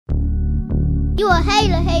You a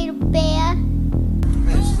hater, bear. You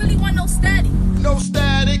don't really want no static. No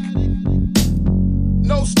static.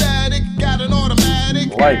 No static. Got an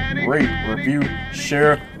automatic. Like, rate, review,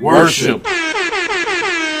 share, worship.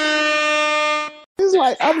 It's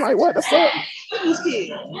like, I'm like, what the fuck?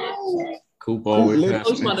 Coop always has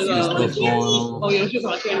stuff going on.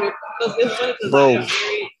 Bro,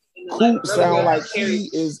 Coop sound like he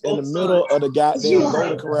is in the middle of the goddamn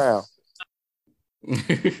Golden Corral.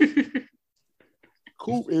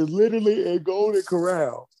 Coop is literally a Golden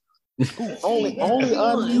Corral. Coop, only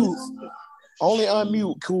unmute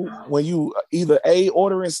Coop when you either A,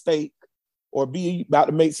 ordering steak, or B, about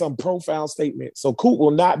to make some profound statement. So Coop will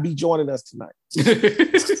not be joining us tonight.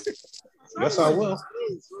 Yes, I will.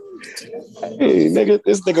 Hey, nigga,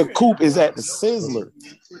 this nigga Coop is at the Sizzler.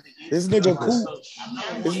 This nigga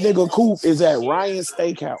Coop is at Ryan's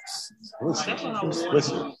Steakhouse.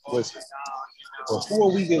 Listen.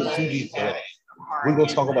 Before we get too deep in it, we're gonna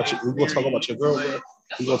talk about your girl. We're gonna talk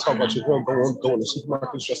about your girl going to the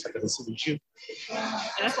supermarket dressed like a Hasidic Jew.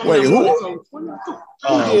 Wait, who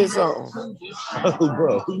did something?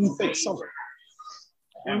 Bro, who you think something?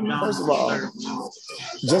 First of all,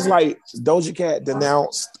 just like Doja Cat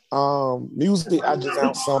denounced music, I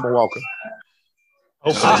denounced Summer Walker.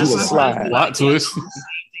 Okay, She's a slide. Plot twist.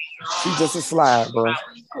 She's just a slide, bro.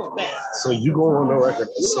 So you go on the record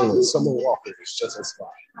and saying Summer Walker is just a slide.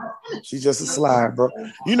 She's just a slide, bro.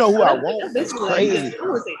 You know who I want? It's crazy,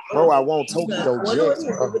 bro. I want Tokyo Jets,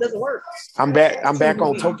 bro. I'm back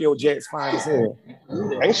on Tokyo Jets fine as hell.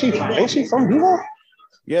 Ain't she from Duval?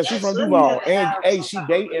 Yeah, she's from Duval. And hey, she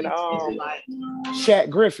dating Shaq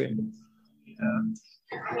Griffin.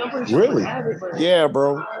 Really? Yeah,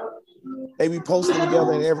 bro. They be posting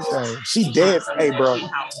together and everything. She dead, hey, bro.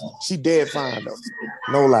 She dead fine though.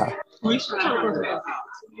 No lie.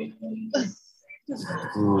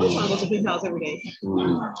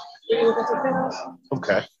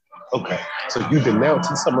 Okay. So you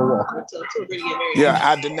denounced Summer Walker. Yeah,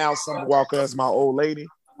 I denounce Summer Walker as my old lady,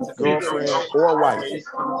 girlfriend, or wife.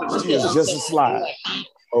 She is just a slide.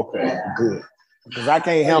 Okay, good. Because I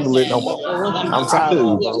can't handle it no more. I'm tired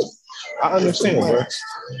of it, bro. I understand, bro.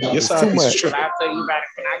 Yes, too much.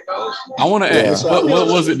 I want to ask, what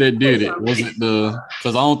was it that did it? Was it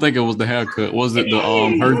because I don't think it was the haircut. Was it the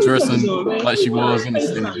her dressing like she was in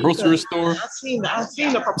the grocery store? I've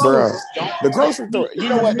seen the proposal. Bro, the grocery store, you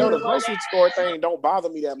know what, though? The grocery store thing don't bother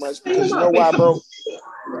me that much because you know why, bro?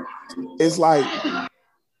 It's like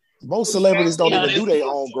most celebrities don't even do their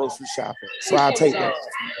own grocery shopping. So I take that.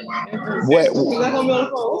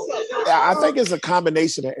 I think it's a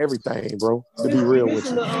combination of everything, bro, to be real with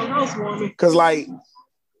you. Because, like,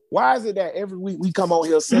 why is it that every week we come on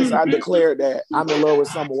here since I declared that I'm in love with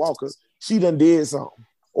Summer Walker, she done did something?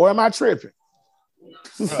 Or am I tripping?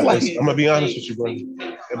 Like, I'm going to be honest with you, bro.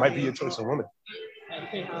 It might be your choice of woman.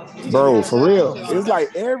 Bro, for real. It's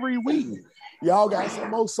like every week, y'all got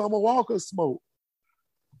some more Summer Walker smoke.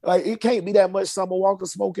 Like, it can't be that much Summer Walker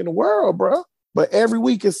smoke in the world, bro. But every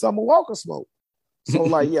week is Summer Walker smoke. So,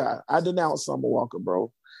 like, yeah, I denounced Summer Walker,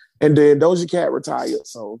 bro. And then Doja Cat retired,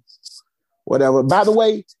 so whatever. By the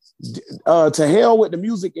way, to hell with the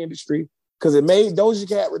music industry, because it made Doja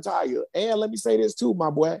Cat retire. And let me say this too, my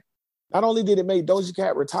boy. Not only did it make Doja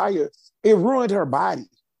Cat retire, it ruined her body.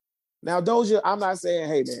 Now, Doja, I'm not saying,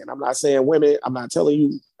 hey, man, I'm not saying women. I'm not telling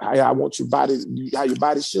you how I want your body, how your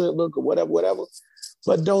body should look or whatever.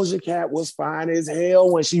 But Doja Cat was fine as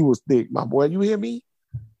hell when she was thick, my boy. You hear me?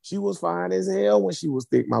 She was fine as hell when she was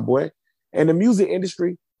thick, my boy. And the music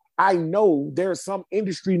industry, I know there's some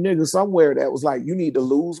industry nigga somewhere that was like, you need to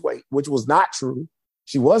lose weight, which was not true.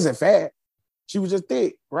 She wasn't fat. She was just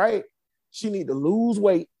thick, right? She need to lose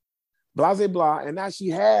weight, blah, blah, blah. And now she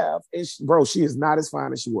have, and bro, she is not as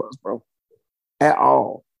fine as she was, bro, at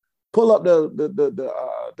all. Pull up the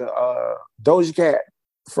Doja Cat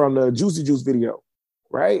from the Juicy Juice video.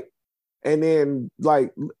 Right? And then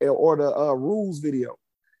or the Rules video.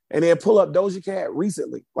 And then pull up Doja Cat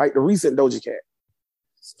recently, like the recent Doja Cat.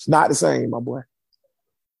 It's not the same, my boy.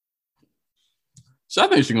 So I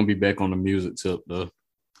think she's gonna be back on the music tip though.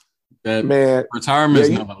 That man, retirement's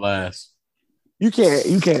never lasts. You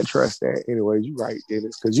can't trust that anyway. You're right,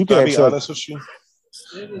 Dennis, because you can't. I'll be honest with you.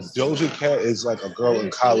 Doja Cat is like a girl in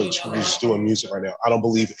college who's doing music right now. I don't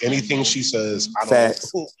believe anything she says.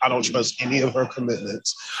 I don't trust any of her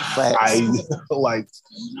commitments. Facts. I like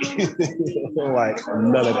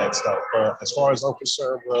none of that stuff. As far as I'm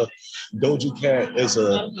concerned, Doja Cat is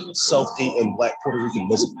a self-hating Black Puerto Rican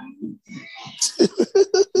Muslim.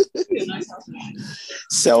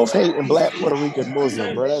 Self-hating Black Puerto Rican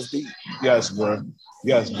Muslim, bro. That's deep. Yes, bro.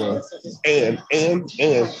 Yes, bro. And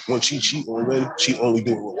when she cheat on women, she only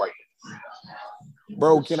do it with white.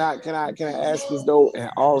 Bro, can I ask this though? In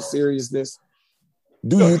all seriousness,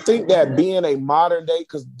 do you think that being a modern day,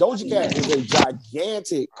 because Doja Cat is a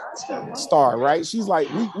gigantic star, right? She's like,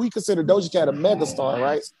 we consider Doja Cat a mega star,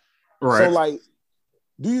 right? Right. So like,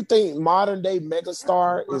 do you think modern day mega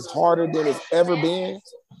star is harder than it's ever been?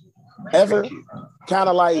 Ever? Kind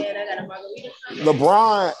of like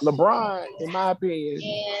LeBron, in my opinion,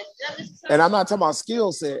 and I'm not talking about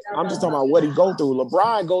skill set, I'm just talking about what he go through.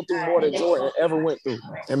 LeBron go through more than Jordan ever went through,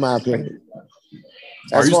 in my opinion.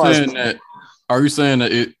 Are you saying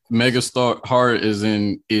that it megastar hard is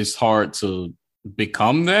in it's hard to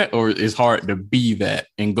become that, or it's hard to be that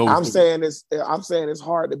and go? I'm saying it's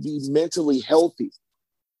hard to be mentally healthy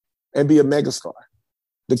and be a megastar.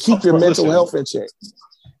 To keep your mental health in check.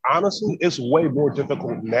 Honestly, it's way more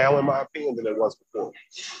difficult now, in my opinion, than it was before.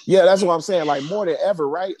 Yeah, that's what I'm saying. Like more than ever,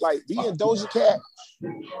 right? Like being Doja Cat,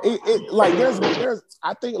 it like there's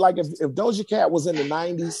I think like if Doja Cat was in the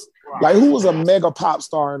 90s, like who was a mega pop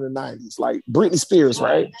star in the 90s? Like Britney Spears,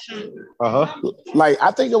 right? Like I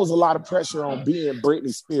think there was a lot of pressure on being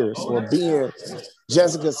Britney Spears or being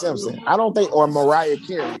Jessica Simpson. I don't think, or Mariah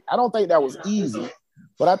Carey. I don't think that was easy,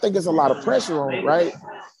 but I think it's a lot of pressure on it, right?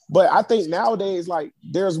 But I think nowadays, like,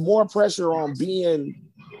 there's more pressure on being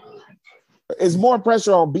Doja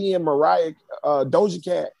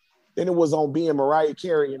Cat than it was on being Mariah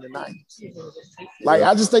Carey in the 90s. Like,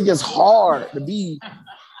 I just think it's hard to be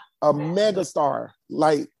a megastar.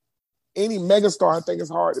 Like, any megastar, I think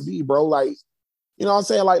it's hard to be, bro. Like, you know what I'm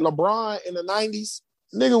saying? Like, LeBron in the 90s,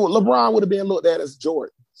 LeBron would have been looked at as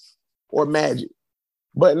Jordan or Magic.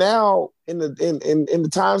 But now, in the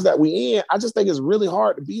times that we in, I just think it's really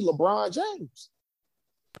hard to be LeBron James.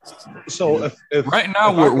 So if right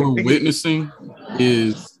now what we're witnessing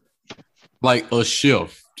is like a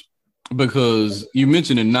shift, because you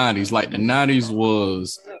mentioned the 90s. Like the 90s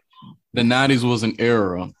was an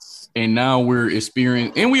era, and now we're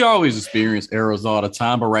experiencing, and we always experience eras all the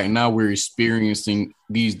time, but right now we're experiencing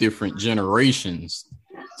these different generations,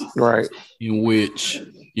 right? In which,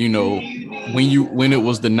 you know, when it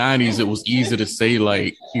was the 90s, it was easy to say,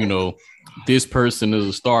 like, you know, this person is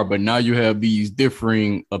a star, but now you have these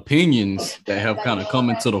differing opinions that have kind of come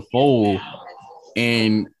into the fold,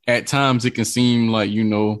 and at times it can seem like, you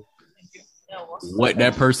know, what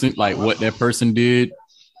that person did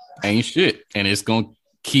ain't shit, and it's gonna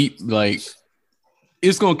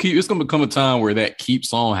become a time where that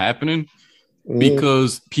keeps on happening,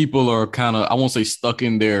 because people are kind of, I won't say stuck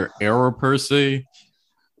in their era per se,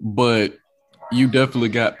 but you definitely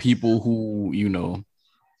got people who, you know,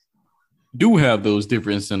 do have those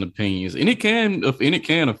differences in opinions, and it can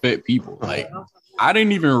affect people. Like, I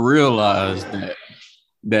didn't even realize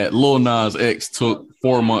that Lil Nas X took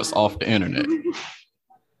 4 months off the internet.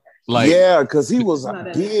 Like, yeah, because he was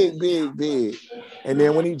big, and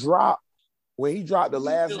then when he dropped the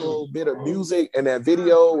last little bit of music and that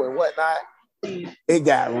video and whatnot, it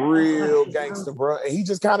got real gangster, bro, and he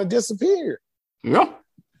just kind of disappeared. Yeah.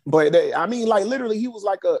 But I mean, like, literally, he was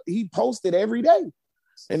like he posted every day,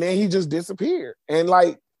 and then he just disappeared. And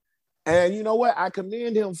you know what? I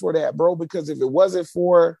commend him for that, bro, because if it wasn't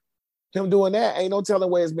for him doing that, ain't no telling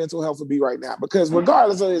where his mental health would be right now. Because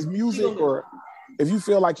regardless of his music, or if you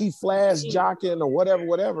feel like he flash jocking or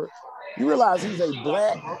whatever, you realize he's a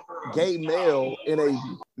black gay male in a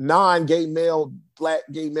non-gay male, black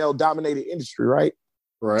gay male dominated industry, right?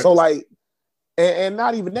 Right. So like, and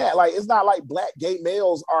not even that, like, it's not like black gay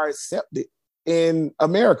males are accepted in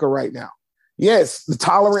America right now. Yes, the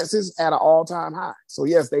tolerance is at an all-time high. So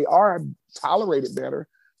yes, they are tolerated better,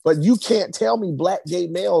 but you can't tell me black gay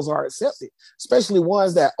males are accepted, especially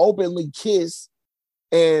ones that openly kiss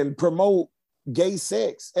and promote gay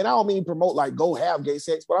sex. And I don't mean promote like go have gay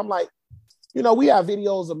sex, but I'm like, you know, we have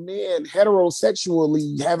videos of men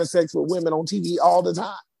heterosexually having sex with women on TV all the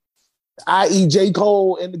time, i.e. J.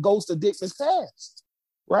 Cole and the Ghost of Dick Past,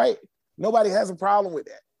 right? Nobody has a problem with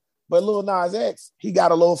that. But Lil Nas X, he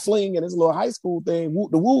got a little fling in his little high school thing,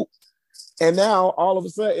 whoop the whoop. And now all of a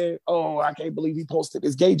sudden, oh, I can't believe he posted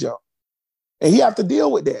this gay joke. And he have to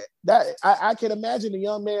deal with that. I can imagine the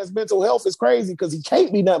young man's mental health is crazy, because he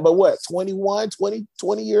can't be nothing but what, 21,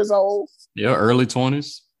 20 years old? Yeah, early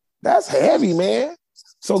 20s. That's heavy, man.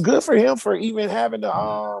 So good for him for even having the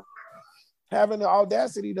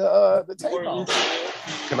audacity to take off.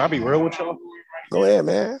 Can I be real with y'all? Go ahead,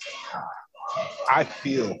 man. I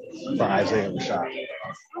feel for Isaiah Rashad.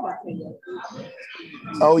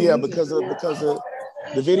 Oh yeah, because of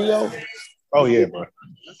the video. Oh yeah, bro.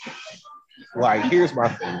 Like, here's my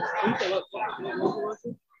thing.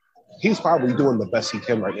 he's probably doing the best he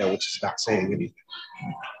can right now, which is not saying anything.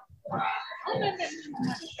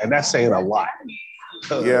 And that's saying a lot.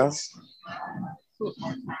 Yeah.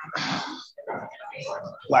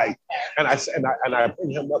 Like, and I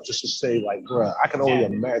bring him up just to say, like, bro, I can only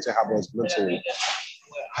imagine how much mental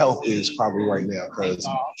health is probably right now, because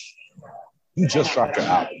you just dropped your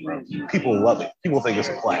album, bro. People love it. People think it's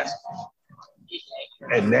a classic.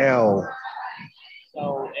 And now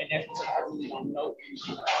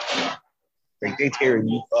they tearing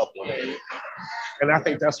you up on it. And I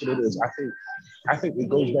think that's what it is. I think it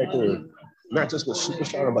goes back to not just with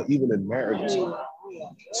superstar, but even in marriages.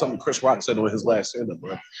 Something Chris Rock said on his last stand-up,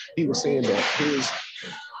 bro. He was saying that his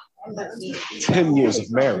 10 years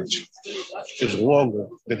of marriage is longer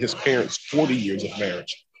than his parents' 40 years of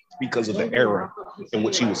marriage because of the era in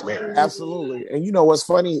which he was married. Absolutely. And you know what's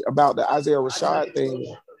funny about the Isaiah Rashad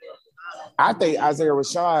thing? I think Isaiah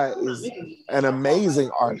Rashad is an amazing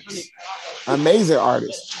artist. Amazing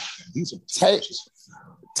artist.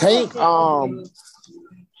 Tank,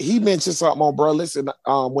 he mentioned something on Bro Listen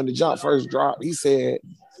when the jump first dropped. He said,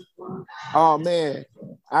 "Oh man,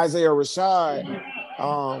 Isaiah Rashad,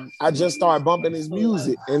 I just started bumping his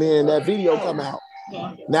music, and then that video come out.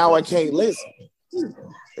 Now I can't listen."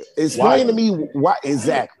 Explain to me why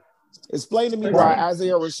exactly. Explain to me why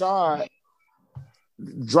Isaiah Rashad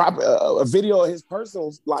dropped a video of his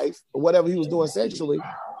personal life or whatever he was doing sexually.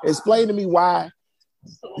 Explain to me why,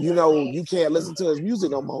 you can't listen to his music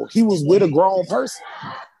no more. He was with a grown person.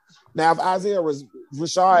 Now, if Isaiah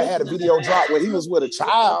Rashad had a video drop where he was with a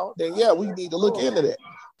child, then yeah, we need to look into that.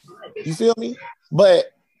 You feel me? But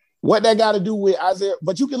what that got to do with Isaiah?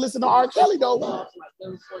 But you can listen to R. Kelly though.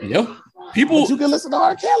 Yep. But you can listen to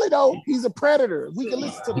R. Kelly though. He's a predator. We can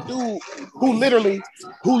listen to the dude who literally,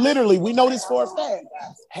 we know this for a fact,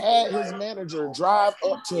 had his manager drive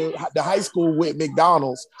up to the high school with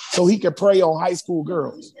McDonald's so he could prey on high school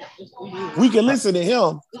girls. We can listen to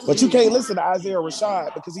him, but you can't listen to Isaiah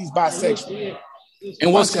Rashad because he's bisexual.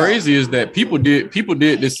 And what's crazy is that people did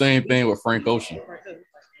the same thing with Frank Ocean.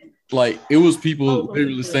 Like, it was people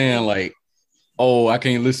literally saying, like, oh, I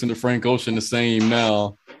can't listen to Frank Ocean the same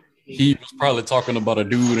now. He was probably talking about a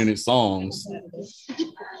dude in his songs.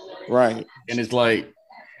 Right. And it's like,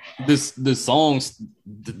 this songs,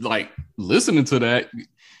 like, listening to that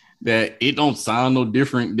it don't sound no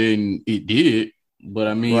different than it did. But,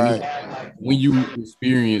 I mean, when you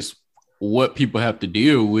experience what people have to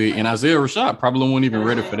deal with, and Isaiah Rashad probably wasn't even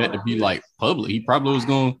ready for that to be, like, public. He probably was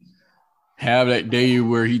going to have that day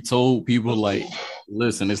where he told people, like,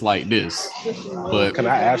 listen, it's like this. But can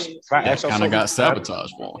I ask kind of got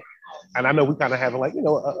sabotaged for him. And I know we kind of have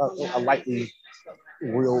a lightly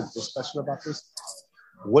real discussion about this.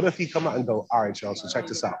 What if he come out and go, all right, y'all, so check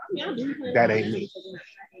this out. That ain't me.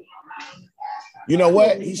 You know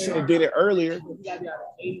what? He should have did it earlier.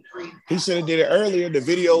 The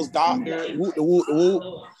video's doctor, whoop, whoop, whoop,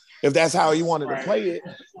 if that's how he wanted to play it.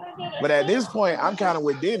 But at this point, I'm kind of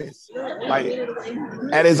with Dennis. Like,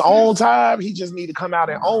 at his own time, he just need to come out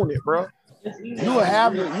and own it, bro. You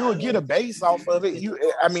will get a base off of it. You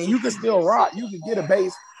can still rock. You can get a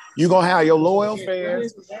base. You're gonna have your loyal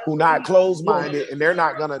fans who not closed-minded, and they're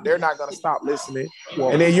not gonna stop listening.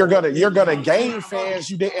 And then you're gonna gain fans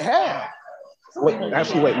you didn't have. Wait,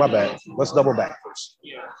 my bad. Let's double back first.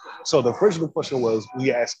 So the original question was,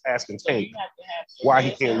 we asking Tank why he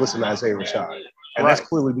can't listen to Isaiah Rashad. And that's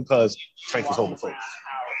clearly because Tank is homophobic.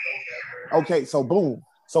 Okay, so boom.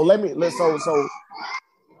 So that's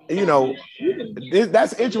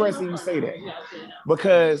interesting you say that,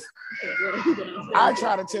 because I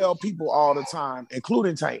try to tell people all the time,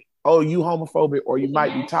 including Tank, oh, you homophobic or you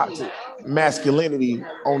might be toxic masculinity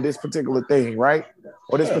on this particular thing, right?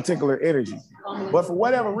 Or this particular energy. But for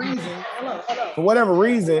whatever reason,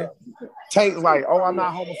 Tank's like, oh, I'm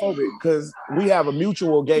not homophobic because we have a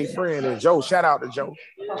mutual gay friend, and Joe, shout out to Joe.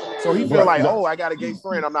 So he feel like, oh, I got a gay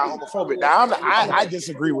friend, I'm not homophobic. Now I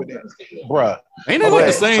disagree with that, bruh. Ain't it like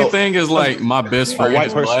the same thing as like my best friend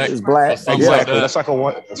white person is black? Exactly. Like that. That's like a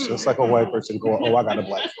white person going, oh, I got a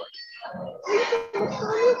black friend.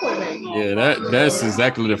 Yeah, that's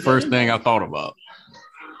exactly the first thing I thought about.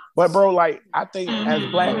 But bro, like, I think as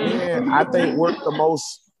black men, I think we're the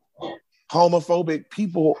most homophobic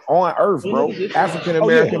people on earth, bro. African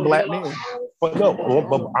American black men. But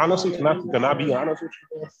honestly, can I be honest with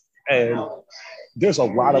you? And there's a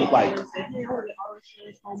lot of like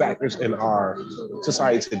factors in our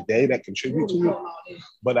society today that contribute to it.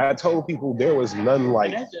 But I told people there was none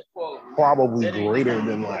like probably greater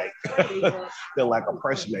than like than like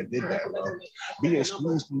oppression that did that. Bro. Being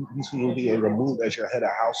excluded, being removed as your head of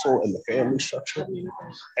household and the family structure,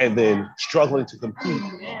 and then struggling to compete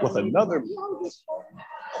with another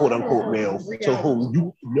quote unquote male to whom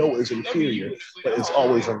you know is inferior, but is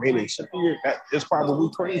always remaining superior. That is probably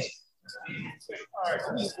crazy.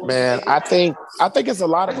 Man, I think it's a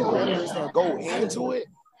lot of parameters that go into it,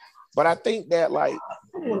 but I think that like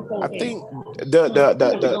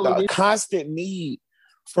the constant need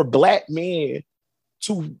for Black men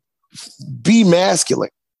to be masculine,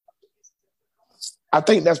 I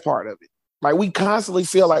think that's part of it. Like we constantly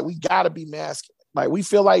feel like we gotta be masculine. Like we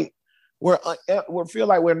feel like we feel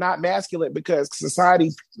like we're not masculine because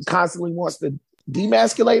society constantly wants to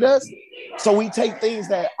demasculate us. So we take things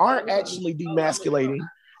that aren't actually demasculating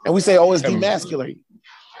and we say, oh, it's demasculating.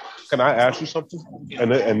 Can I ask you something?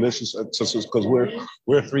 And this is because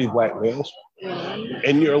we're three Black males.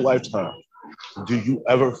 In your lifetime, do you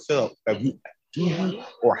ever felt, have you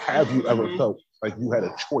ever felt like you had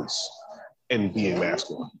a choice in being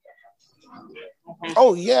masculine?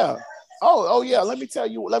 Oh yeah. Oh yeah. Let me tell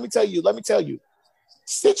you.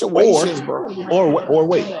 Situations, bro. Or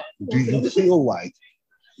wait, do you feel like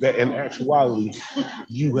that in actuality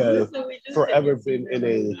you have forever been in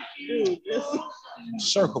a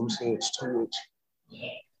circumstance to which,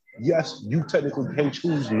 yes, you technically can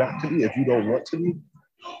choose not to be if you don't want to be,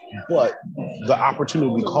 but the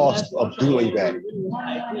opportunity cost of doing that,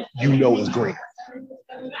 you know, is great.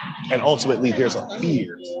 And ultimately there's a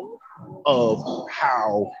fear of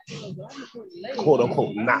how quote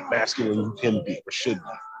unquote not masculine you can be or should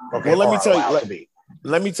be. Okay, well,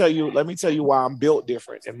 let me tell you why I'm built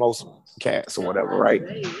different than most cats or whatever, right?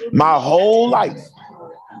 My whole life,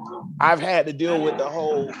 I've had to deal with the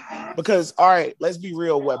whole, because, all right, let's be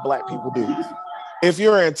real what Black people do. If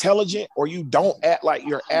you're intelligent or you don't act like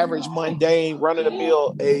your average mundane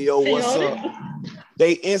run-of-the-mill, hey, yo, what's up?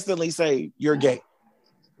 They instantly say you're gay.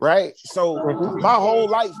 Right? So my whole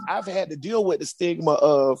life, I've had to deal with the stigma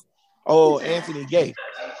of, oh, Anthony gay.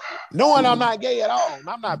 Knowing I'm not gay at all.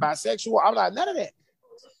 I'm not bisexual. I'm not none of that.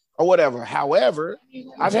 Or whatever. However,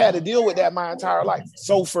 I've had to deal with that my entire life.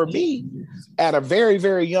 So for me, at a very,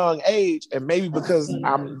 very young age, and maybe because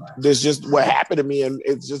there's just what happened to me and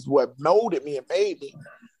it's just what molded me and made me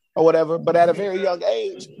or whatever. But at a very young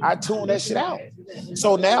age, I tuned that shit out.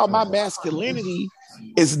 So now my masculinity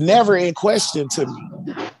is never in question to me.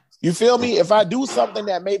 You feel me? If I do something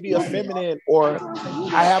that may be effeminate or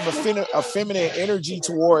I have a feminine energy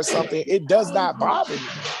towards something, it does not bother me.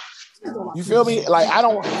 You feel me? Like I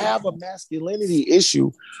don't have a masculinity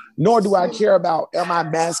issue, nor do I care about am I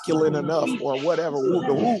masculine enough or whatever,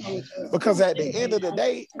 because at the end of the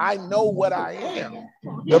day, I know what I am.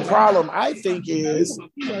 The problem I think is,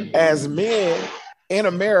 as men in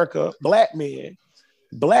America, Black men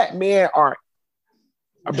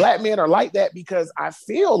are like that because I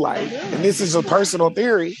feel like, and this is a personal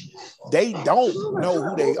theory, they don't know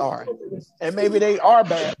who they are. And maybe they are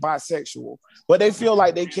bisexual, but they feel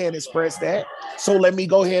like they can't express that. So let me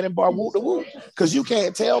go ahead and bar whoop the whoop. Because you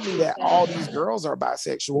can't tell me that all these girls are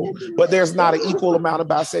bisexual, but there's not an equal amount of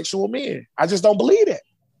bisexual men. I just don't believe that.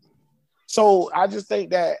 So I just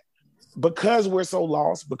think that because we're so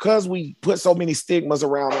lost, because we put so many stigmas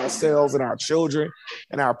around ourselves and our children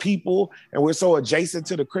and our people, and we're so adjacent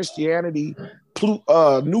to the Christianity,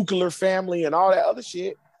 nuclear family and all that other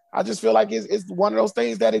shit, I just feel like it's one of those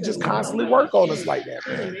things that it just constantly work on us like that,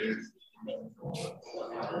 man.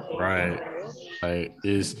 Right. Like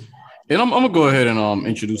and I'm gonna go ahead and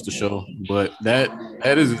introduce the show, but that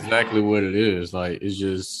is exactly what it is. Like it's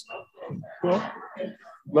just. Well,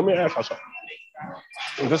 let me ask you something.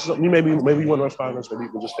 This is maybe you want to respond to this, maybe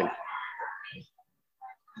you can just think.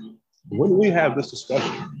 When we have this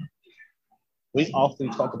discussion, we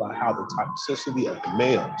often talk about how the toxicity of the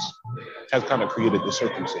males has kind of created the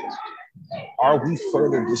circumstance. Are we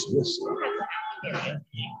further dismissing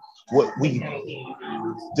what we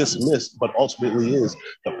dismiss, but ultimately is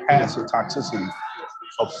the passive toxicity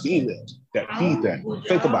of females that feed that?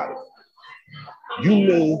 Think about it. You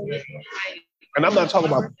may. And I'm not talking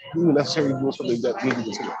about you necessarily doing something that maybe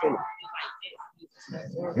considered feminine.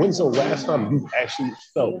 When's the last time you actually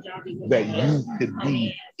felt that you could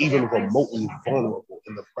be even remotely vulnerable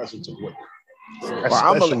in the presence of women?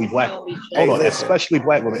 Especially black women. Especially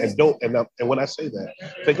black women. And when I say that,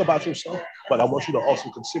 think about yourself, but I want you to also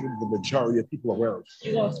consider the majority of people around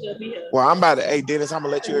you. Well, Dennis, I'm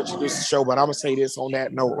gonna let you introduce the show, but I'm gonna say this on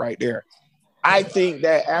that note right there. I think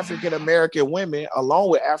that African American women,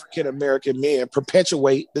 along with African American men,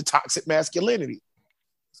 perpetuate the toxic masculinity.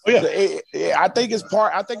 Oh, yeah. I think it's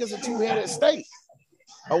a two-headed state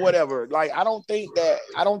or whatever. Like, I don't think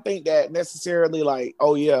that necessarily like,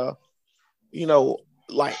 oh yeah, you know,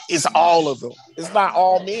 like it's all of them. It's not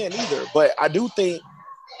all men either, but I do think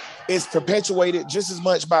it's perpetuated just as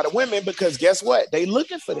much by the women because guess what? They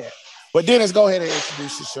looking for that. But Dennis, go ahead and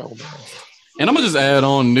introduce the show, man. And I'm gonna just add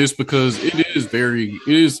on this because it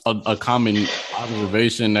is a common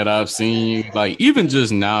observation that I've seen, like even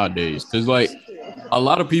just nowadays, because like a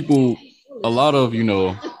lot of you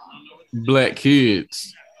know, black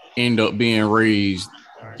kids end up being raised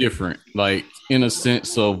different, like in a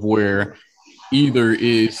sense of where either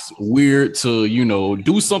it's weird to, you know,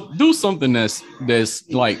 do something that's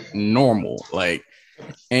like normal, like,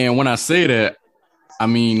 and when I say that, I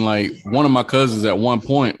mean like one of my cousins at one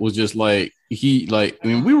point was just like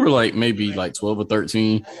we were like maybe like 12 or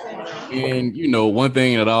 13, and you know one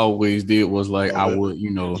thing that I always did was like I would, you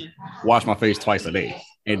know, wash my face twice a day,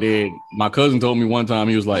 and then my cousin told me one time,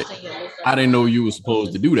 he was like, I didn't know you were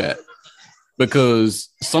supposed to do that. Because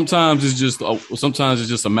sometimes it's just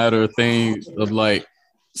a matter of things of like,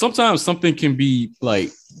 sometimes something can be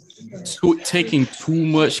like taking too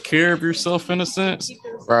much care of yourself in a sense.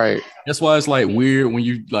 Right. That's why it's like weird when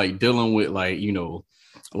you like dealing with like, you know,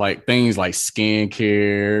 like things like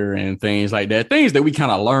skincare and things like that, things that we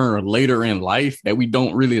kind of learn later in life that we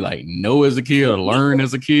don't really like know as a kid or learn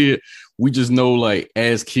as a kid. We just know like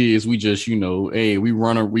as kids, we just, you know, hey, we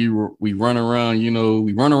run around, you know,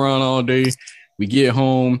 we run around all day. We get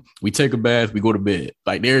home, we take a bath, we go to bed.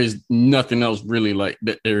 Like there is nothing else really like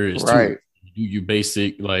that there is. Right. You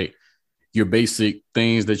basic, like your basic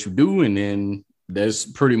things that you do. And then that's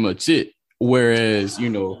pretty much it. Whereas, you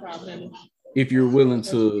know, if you're willing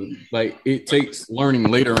to, like, it takes learning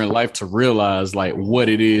later in life to realize like what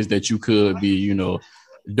it is that you could be, you know,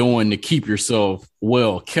 doing to keep yourself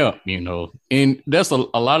well kept, you know. And that's a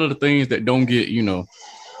lot of the things that don't get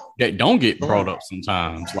brought up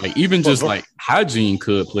sometimes. Like even just like hygiene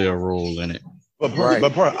could play a role in it. But bro,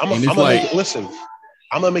 I'm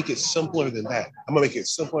gonna make it simpler than that. Bro.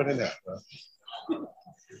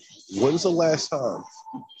 When's the last time?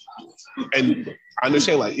 And I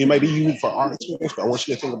understand like it might be unique for our experience, but I want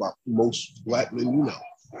you to think about most black men you know.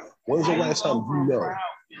 When's the last time you know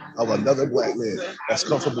of another black man that's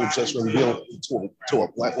comfortable just revealing to a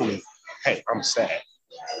black woman, hey, I'm sad?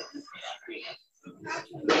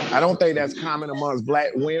 I don't think that's common amongst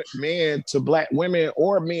black men to black women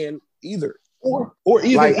or men either. Or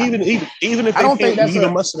even like, even if they can't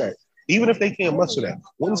even muster that. Even if they can't muster that,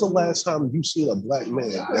 when's the last time you seen a black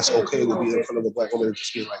man that's okay to be in front of a black woman and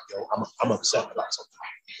just be like, yo, I'm upset about something?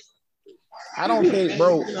 I don't think,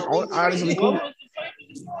 bro, honestly,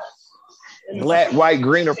 black, white,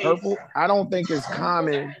 green, or purple, I don't think it's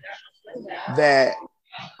common that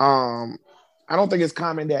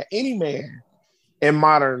any man in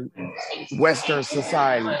modern Western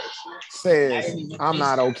society says, I'm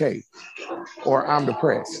not okay or I'm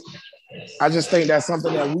depressed. I just think that's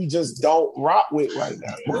something that we just don't rock with right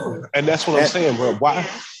now. And that's what I'm saying, bro. Why?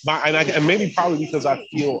 And maybe probably because I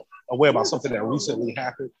feel aware about something that recently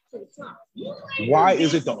happened. Why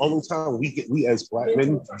is it the only time we as black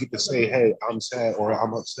men get to say, hey, I'm sad or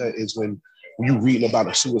I'm upset is when you reading about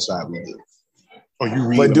a suicide we did? Or you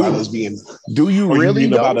reading about us being? Do you really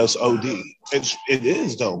know about us OD? It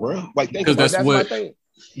is though, bro. Like because that's what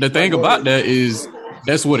the thing about that is.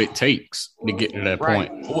 That's what it takes to get to that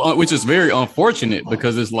point, which is very unfortunate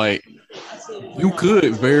because it's like you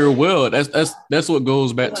could very well. That's what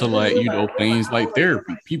goes back to like, you know, things like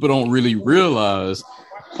therapy. People don't really realize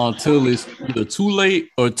until it's either too late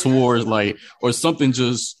or towards like or something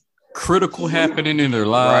just critical happening in their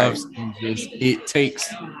lives. And just it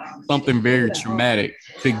takes something very traumatic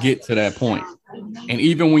to get to that point. And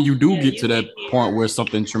even when you do get to that point where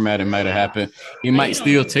something traumatic might have happened, it might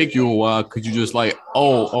still take you a while because you just like,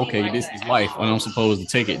 oh, okay, this is life, and I'm supposed to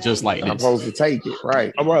take it just like this. I'm supposed to take it,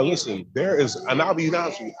 right? All right, listen, there is, and I'll be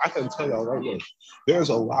honest with you, I can tell y'all right now, there's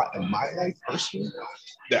a lot in my life personally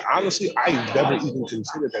that honestly I never even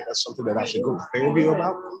considered that that's something that I should go to therapy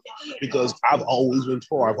about because I've always been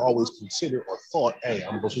told, I've always considered or thought, hey,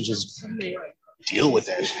 I'm supposed to just deal with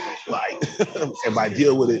that shit. Like, and by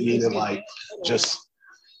deal with it, meaning like just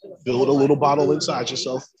build a little bottle inside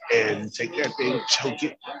yourself and take that thing, choke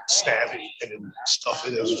it, stab it, and then stuff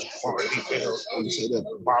it as far deep in into the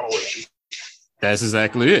bottle. That's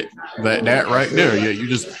exactly it. That right there.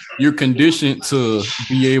 Yeah, you're conditioned to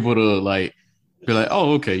be able to like be like,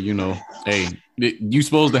 oh, okay, you know, hey, you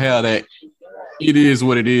supposed to have that it is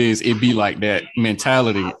what it is. It be like that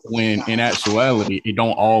mentality when in actuality, it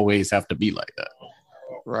don't always have to be like that.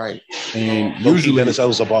 Right. And Usually, usually, Dennis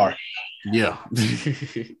owes a bar. yeah.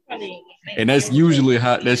 And that's usually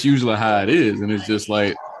how it is. And it's just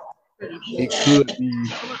like, it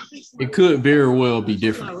could very well be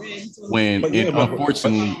different when it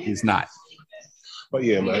unfortunately is not. But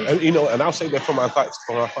yeah, man, and I'll say that for my final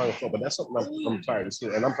thought, but that's something I'm tired of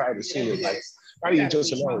seeing, and I'm tired of seeing it like not even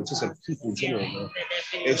just in America, just in people in general, man.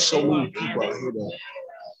 There's so many people out here that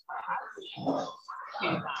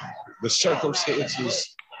the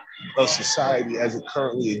circumstances of society as it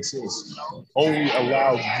currently exists only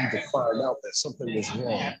allows you to find out that something is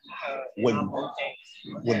wrong when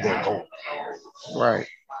they're gone. Right.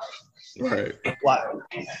 Right.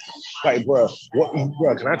 Like, bro,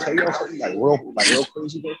 can I tell y'all something real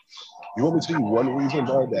crazy, bro? You want me to tell you one reason,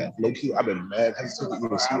 bro, that low key I've been mad hesitant to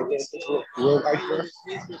even see it real life, bro?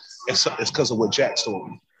 It's because of what Jack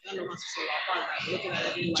told me.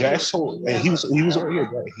 Jack told, and he was on here,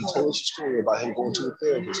 bro. He told us a story about him going to a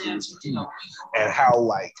therapist and how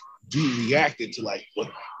like dude reacted to like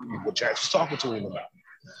what Jack was talking to him about.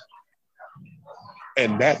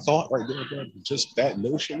 And that thought right there, bro, just that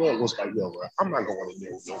notion was like, yo, bro, I'm not going in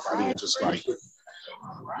there with nobody and just like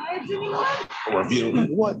review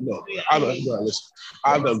what? No, listen.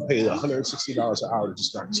 I've done paid $160 an hour to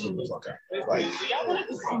just start to sleep the fuck out. Like,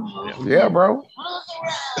 yeah, bro.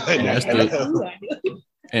 And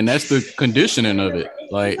that's the conditioning of it.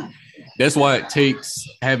 Like, that's why it takes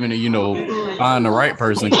having to, find the right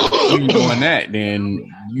person. If you're doing that, then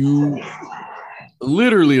you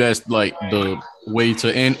literally, that's like the way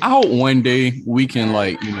to. And I hope one day we can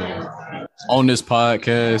on this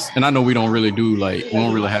podcast, and I know we don't really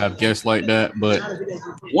have guests like that, but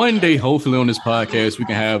one day, hopefully on this podcast, we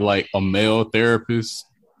can have like a male therapist.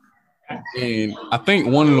 And I think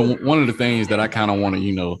one of the things that I kind of want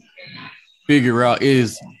to, figure out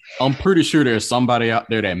is I'm pretty sure there's somebody out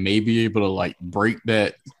there that may be able to like break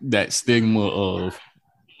that stigma of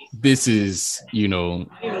this is,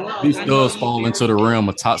 this does fall into the realm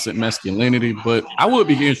of toxic masculinity, but I would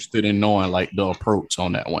be interested in knowing like the approach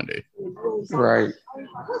on that one day. Right.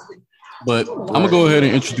 But I'm gonna go ahead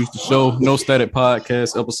and introduce the show. No Static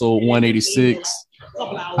Podcast, episode 186.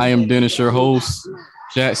 I am Dennis, your host.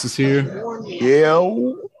 Jax is here. Yeah.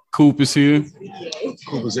 Coop is here.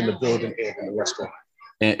 Coop is in the building and in the restaurant.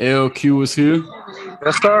 And LQ is here.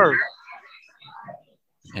 Yes, sir.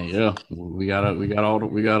 And yeah, we got all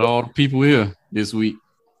the people here this week.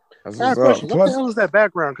 I have a question. What the hell is that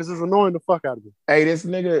background? Because it's annoying the fuck out of me. Hey, this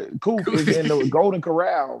nigga Coop is in the Golden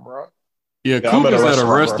Corral, bro. Yeah, Coop is at a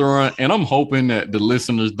restaurant, and I'm hoping that the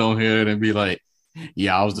listeners don't hear it and be like,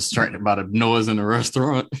 "Yeah, I was distracted by the noise in the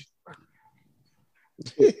restaurant."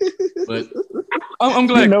 But I'm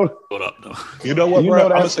glad. Hold up, though. You know what, bro? I'm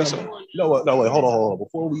gonna say something. No, wait, hold on.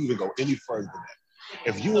 Before we even go any further than that,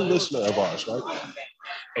 if you're a listener of ours, right,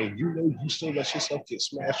 and you still let yourself get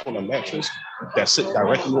smashed on a mattress that sit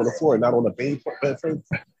directly on the floor and not on the bed frame,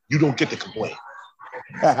 you don't get to complain.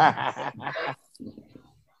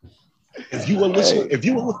 If you were listening, if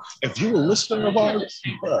you were a listener of ours,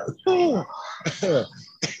 bro,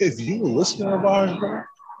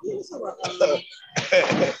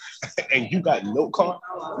 and you got no car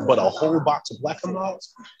but a whole box of Black and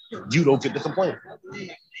Milds, you don't get to complain.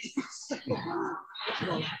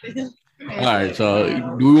 All right, so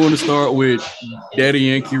do we want to start with Daddy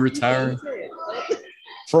Yankee retiring?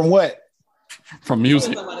 From what? From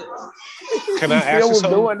music. Can I ask you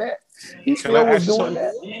something? Doing that. He still was doing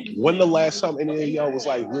that. When the last time any of y'all was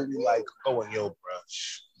like really like going, yo,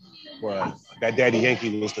 bro, that Daddy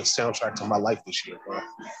Yankee was the soundtrack to my life this year, bro.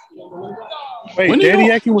 Wait, Daddy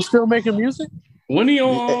Yankee was still making music? When he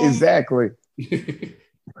on? Exactly.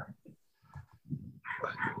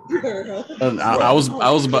 I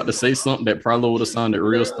was about to say something that probably would have sounded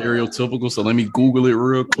real stereotypical, so let me Google it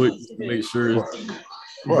real quick to make sure.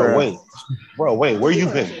 Bro, Wayne, where you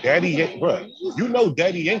been? Daddy Yankee, bro. You know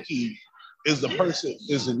Daddy Yankee is the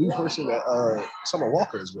new person that Summer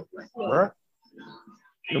Walker is with, bro.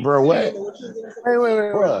 Bro, what? Wait,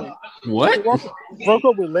 bro. What? Broke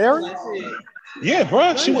up with Larry? Yeah,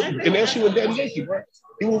 bro. She was Daddy Yankee, bro.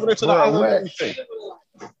 He moved her to the island.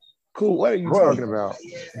 Cool. What are you talking about?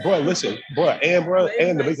 Bro, listen, and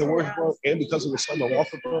to make it worse, bro, and because of the Summer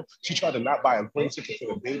Walker, bro, she tried to not buy a plane ticket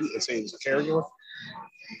for the baby and say it was a carry-on.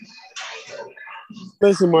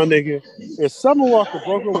 Listen, my nigga, if Summer Walker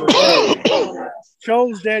broke up with Larry,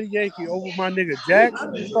 chose Daddy Yankee over my nigga Jack,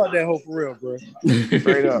 fuck that hoe for real, bro.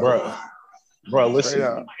 Straight up. Bro,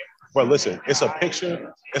 listen. Bro, listen. It's a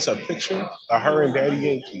picture of her and Daddy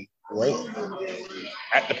Yankee, right?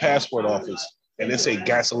 At the passport office. and they say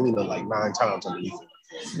Gasolina like 9 times underneath it.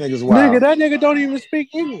 Niggas wild. Nigga, that nigga don't even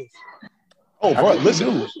speak English. Oh, bro,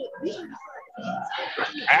 listen.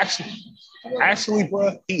 Actually,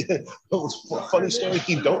 bro, it was a funny story.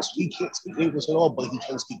 He can't speak English at all, but he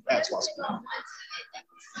can speak patois.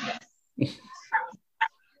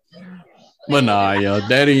 But nah, yo,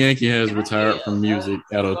 Daddy Yankee has retired from music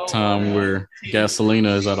at a time where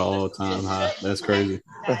Gasolina is at an all-time high. That's crazy.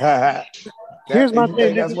 Here's my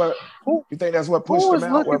thing. You think that's what pushed Who him is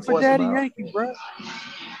out? looking for Daddy Yankee, bro?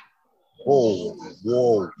 Whoa.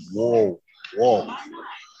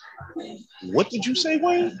 What did you say,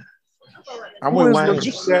 Wayne? I'm with Wayne.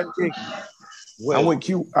 I'm with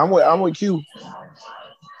Q. I'm with Q.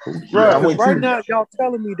 Bro, right now y'all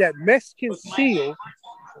telling me that Mexican Seal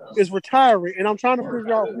is retiring, and I'm trying to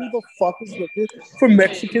figure out who the fuck is looking for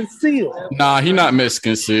Mexican Seal. Nah, he not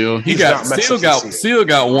Mexican Seal. Seal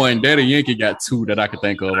got one. Daddy Yankee got 2 that I could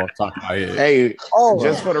think of off the top of my head. Hey,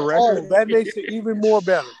 just for the record, that makes it even more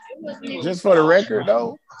better. Just for the record,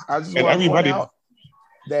 though, I just want to point out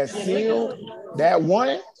that Seal, that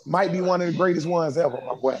one might be one of the greatest ones ever,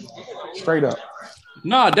 my boy. Straight up.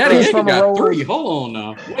 Nah, Daddy Yankee got 3. Hold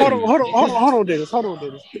on now. Hold on, Dennis.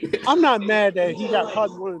 I'm not mad that he got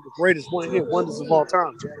probably one of the greatest one-hit wonders of all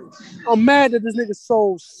time. I'm mad that this nigga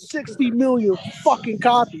sold 60 million fucking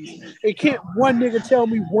copies and can't one nigga tell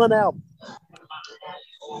me one album.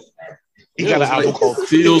 He got an album called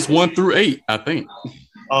Seals 1 through 8, I think.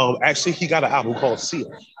 Actually, he got an album called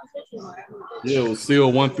Seal. Yeah, it was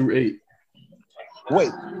Seal 1 through 8. Wait,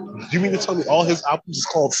 you mean to tell me all his albums is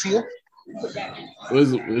called Seal?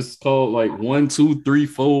 It's called like 1, 2, 3,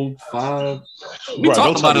 4, 5. We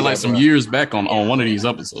talked about it like some years back on one of these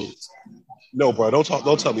episodes. No, bro, don't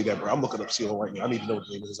tell me that, bro. I'm looking up Seal right now. I need to know what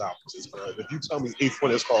the name of his albums is, bro. If you tell me 8th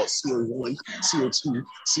one is called Seal 1, Seal 2,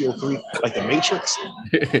 Seal 3, like the Matrix.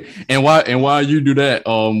 and while you do that,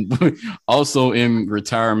 also in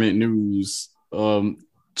retirement news,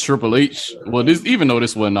 Triple H. Well, even though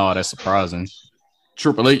this wasn't all that surprising,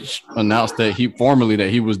 Triple H announced that he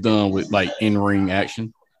was done with like in-ring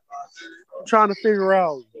action. I'm trying to figure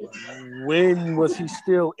out when was he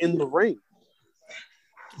still in the ring.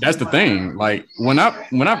 That's the thing. Like when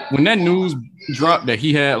that news dropped that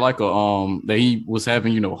he had like that he was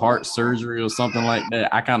having heart surgery or something like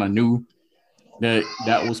that, I kind of knew that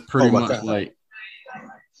was pretty much like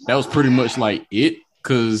it,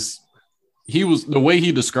 because he was, the way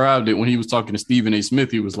he described it when he was talking to Stephen A. Smith,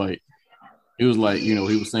 he was like he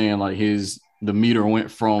was saying like the meter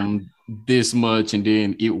went from this much and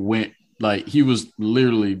then it went like he was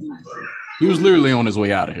literally on his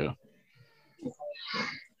way out of here.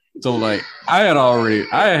 So like I had already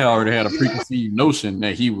had a preconceived notion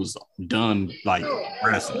that he was done like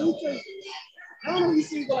wrestling.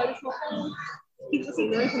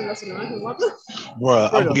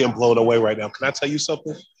 Bruh, I'm getting blown away right now. Can I tell you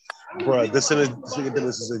something? Bruh, this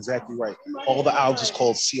is exactly right. All the albums is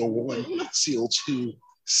called Seal 1, Seal 2,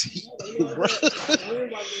 Seal.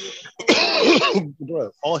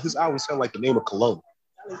 Bruh, all his albums sound like the name of cologne.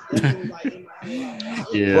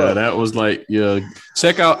 Yeah, that was like,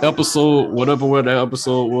 check out episode whatever that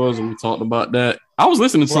episode was and we talked about that. I was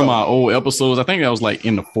listening to some of our old episodes. I think that was like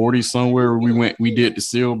in the 40s somewhere. We did the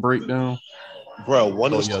Seal breakdown. Bro,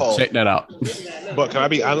 one was called, check that out. But can I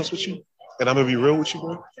be honest with you? And I'm gonna be real with you,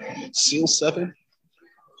 bro. Seal 7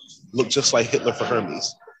 looked just like Hitler for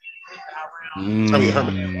Hermes. I mean,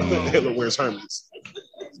 Hitler wears Hermes.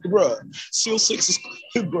 Bro, Seal 6 is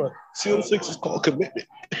called Commitment.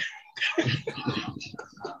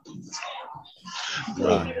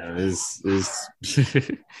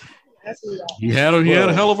 He had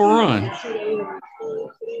a hell of a run.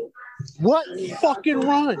 What fucking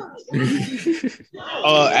run?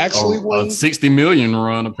 Actually, Wayne, a 60 million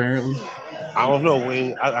run apparently. I don't know,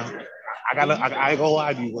 Wayne. I ain't gonna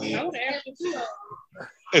lie to you, Wayne.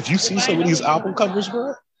 If you see some of these album covers,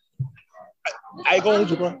 bro, I ain't gonna hold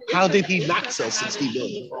you, bro. How did he not sell 60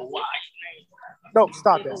 million? No,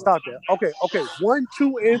 stop that. Okay. 1,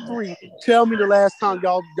 2, and 3. Tell me the last time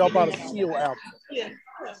y'all bought a Seal album.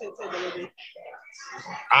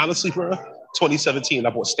 Honestly, bro, 2017, I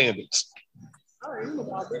bought Standings.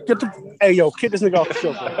 Get this nigga off the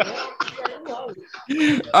show, bro.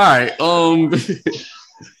 All right.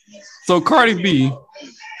 So Cardi B,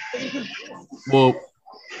 well,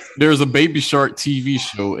 there's a Baby Shark TV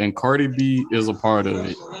show, and Cardi B is a part of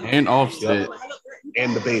it, and Offset,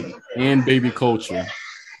 and the baby, and Baby Culture,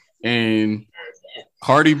 and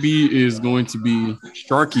Cardi B is going to be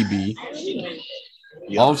Sharky B.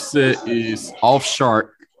 Yep. Offset is Off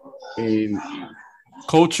Shark, and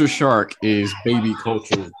Culture Shark is Baby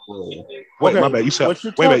Culture. Wait, Okay, my bad. You said what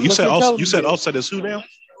you're wait a minute. You what said you're telling you said me is Offset is who now?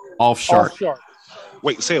 Off Shark. Off Shark.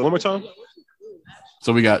 Wait, say it one more time.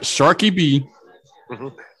 So we got Sharky B,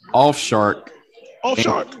 Mhm. Off Shark, Off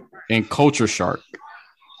Shark. and Culture Shark.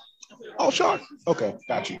 Off Shark. Okay,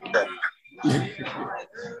 got you.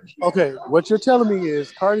 Okay, what you're telling me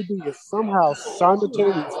is Cardi B is somehow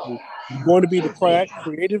simultaneously going to be the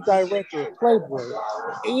creative director of Playboy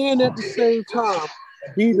and at the same time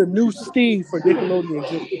be the new Steve for Nickelodeon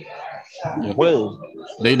Junior. Well,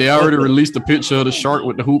 They already released a picture of the shark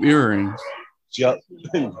with the hoop earrings. Yup.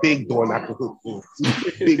 Big door knocker hoop.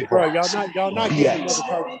 Big Bro, bro. y'all not getting another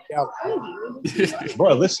Cardi B out.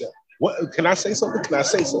 Bro, listen. What can I say something? Can I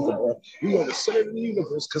say something, bro? We are the center of the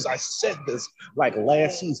universe because I said this like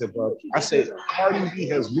last season, bro. I said Cardi B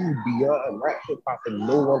has moved beyond rap hip hop and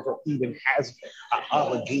no longer even has an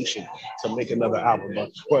obligation to make another album, bro.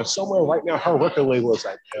 But somewhere right now, her record label is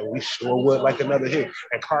like, man, we sure would like another hit.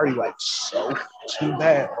 And Cardi like, so too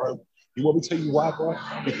bad, bro. You want me to tell you why, bro?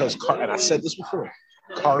 Because and I said this before,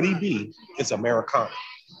 Cardi B is Americana.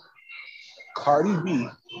 Cardi B,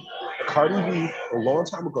 a long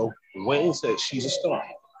time ago, Wayne said she's a star.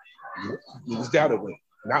 Niggas doubted Wayne.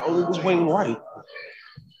 Not only was Wayne right,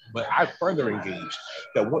 but I further engaged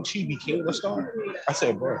that once she became a star, I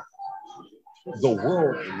said, bro, the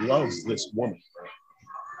world loves this woman,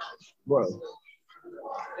 bro.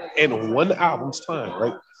 In one album's time,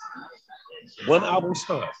 right? One album's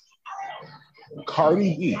time,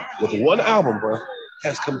 Cardi B, with one album, bro,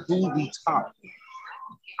 has completely topped,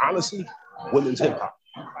 honestly, women's hip hop.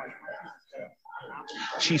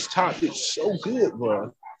 She's topped it so good,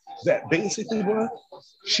 bro, that basically, bro,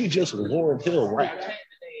 she just Lauryn Hill rap.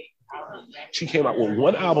 She came out with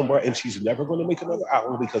one album, bro, and she's never going to make another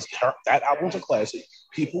album because that album's a classic.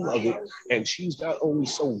 People love it, and she's not only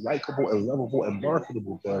so likable and lovable and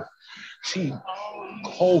marketable, bro. She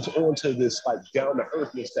holds on to this like down to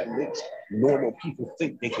earthness that makes normal people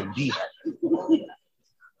think they can be her.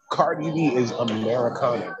 Cardi B is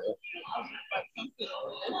Americana, bro.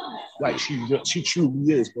 Like she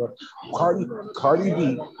truly is, bro. Cardi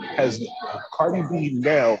B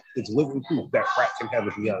now is living proof that rap can have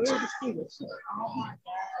a Beyonce.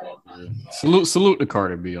 Salute to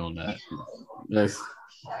Cardi B on that. Yes.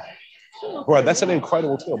 Bro, that's an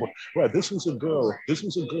incredible tale. Bro, this was a girl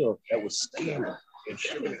that was scamming and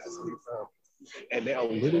shit. And now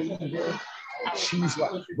literally, bro, she's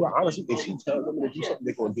like, bro, honestly, if she tells them to do something,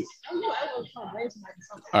 they're gonna do it.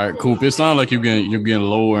 All right, cool. It sounds like you're getting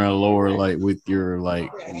lower and lower, like with your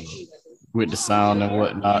like with the sound and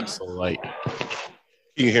whatnot. So like,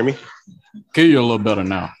 can you hear me? Okay, you're a little better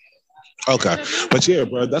now. Okay, but yeah,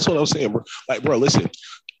 bro, that's what I'm saying, bro. Like, bro, listen,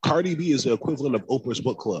 Cardi B is the equivalent of Oprah's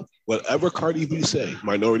book club. Whatever Cardi B say,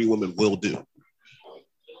 minority women will do.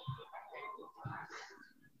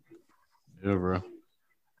 Yeah, bro.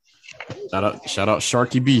 Shout out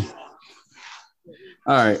Sharky B.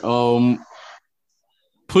 All right.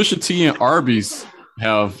 Pusha T and Arby's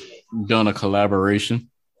have done a collaboration.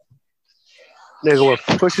 Nigga, what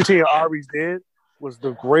Pusha T and Arby's did was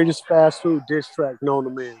the greatest fast food diss track known to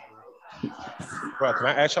man. Bro, can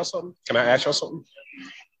I ask y'all something?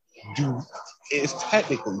 It's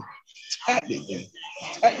technically,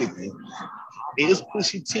 is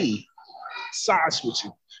Pusha T side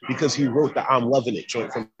switching because he wrote the "I'm Loving It"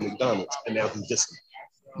 joint from McDonald's, and now he's dissing.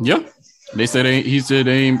 Yeah, they said he said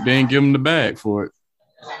they ain't give him the bag for it.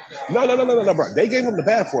 No, bro. They gave him the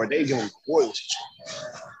bag for it. They gave him the royalties.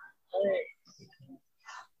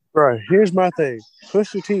 Bro, here's my thing.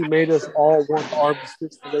 Pusha T made us all want Arby's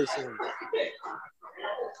fish fillet sandwich.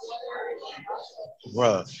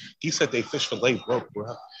 Bro, he said they fish fillet broke,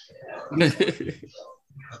 bro.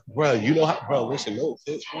 Bro, you know how, bro, listen, no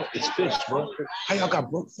fish, bro. It's fish, bro. How y'all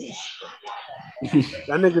got broke fish?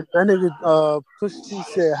 That nigga, Pusha T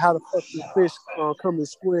said, how the fuck do fish come in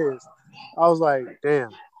squares? I was like,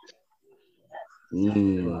 damn.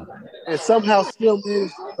 And somehow still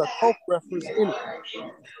managed the Coke reference in it.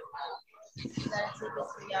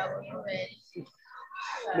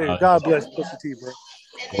 Nigga, God bless Pusha T, bro.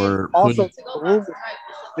 Also,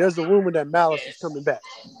 there's a rumor that Malice is coming back.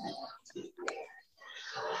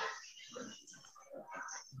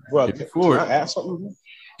 Bro, can I ask something?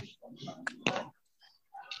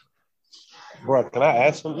 Bro, can I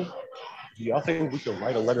ask something? Do y'all think we can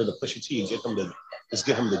write a letter to Pusha T and get him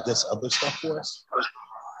to diss other stuff for us?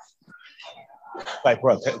 Like,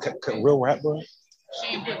 bro, can real rap, bro?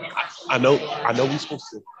 I know we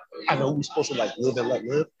supposed to like live and let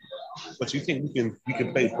live, but you think we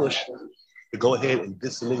can pay Push to go ahead and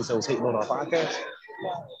diss the niggas that was hating on our podcast?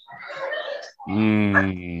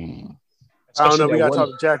 I don't know. Especially We that got to one-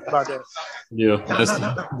 talk to Jack about that. Yeah, that's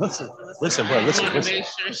listen, bro. Listen.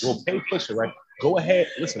 We'll pay Pusha, right? Go ahead.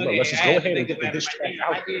 Listen, bro. Let's just go ahead and get the diss track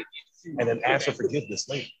out there, and then ask for forgiveness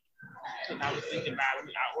later.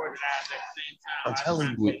 I'm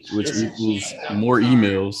telling you, which equals more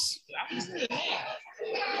emails.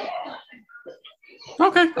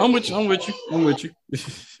 Okay, I'm with you.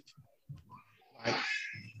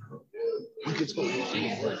 we can talk.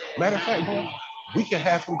 Matter of fact, bro, we can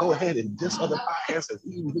have him go ahead and diss other podcasts that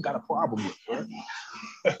we got a problem with, bro.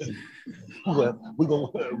 We're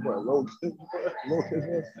going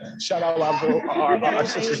to shout out our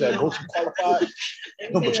sisters that go to qualified.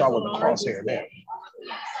 He'll put y'all in the crosshair now.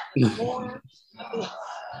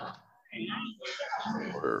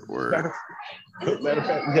 Word. Matter of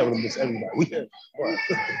fact, we having them diss everybody.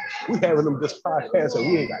 We having them diss podcasts and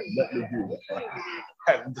we ain't got nothing to do with it.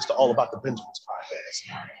 Having just All About the Benjamins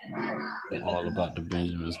podcast. All About the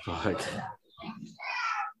Benjamins podcast.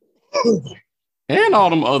 And all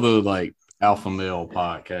them other like alpha male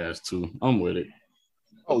podcasts too. I'm with it.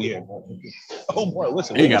 Oh yeah, bro. Oh boy,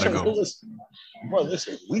 listen. You gotta go. Bro,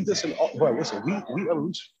 listen. We listen. Bro, listen. We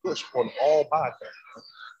unleash push on all podcasts.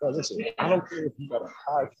 Bro, listen. I don't care if you got a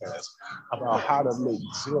podcast about how to make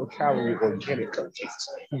 0-calorie organic cupcakes.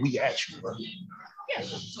 We at you, bro.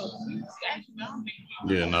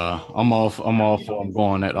 Yeah, nah. I'm off for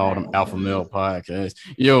going at all them alpha male podcasts.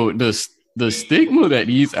 Yo, the stigma that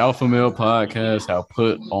these alpha male podcasts have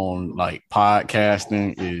put on like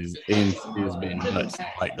podcasting is been nuts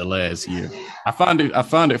like the last year. I find it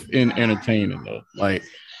entertaining though. Like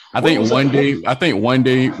I think one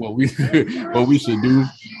day what we should do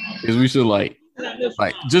is we should like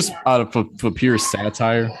just out of for pure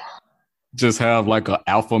satire, just have like an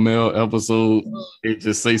alpha male episode and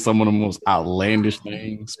just say some of the most outlandish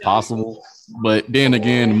things possible. But then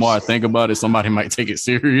again, the more I think about it, somebody might take it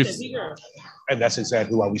serious. And that's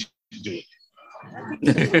exactly why we should do it.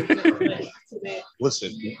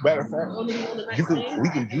 Listen, matter of fact, we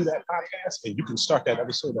can do that podcast and you can start that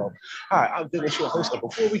episode off. Hi, I'm Dennis, your host, and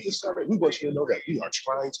before we get started, we want you to know that we are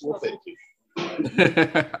trying to offend you.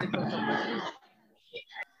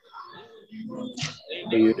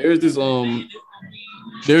 Yeah,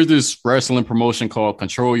 there's this wrestling promotion called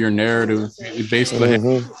Control Your Narrative. It basically has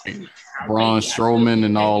Braun Strowman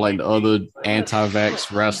and all like the other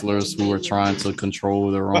anti-vax wrestlers who are trying to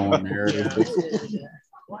control their own narrative.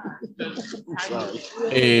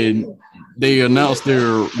 And they announced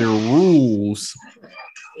their rules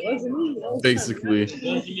basically.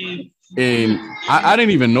 And I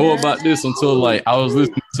didn't even know about this until like I was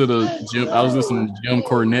listening to Jim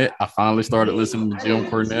Cornette. I finally started listening to Jim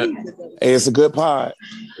Cornette. Hey, it's a good pod.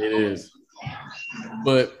 It is.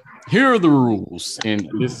 But here are the rules, and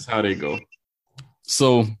this is how they go.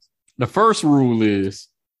 So the first rule is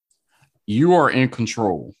you are in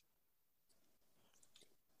control.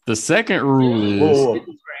 The second rule is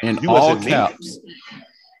in all caps.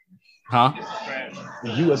 Huh?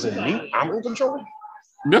 You as in me? I'm in control?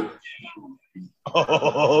 Yep.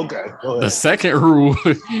 Oh, okay. Go ahead. The second rule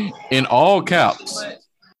in all caps,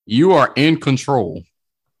 you are in control.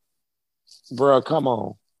 Bro, come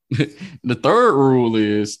on. The third rule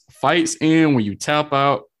is fights end when you tap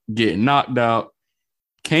out, get knocked out,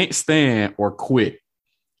 can't stand, or quit.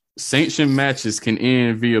 Sanctioned matches can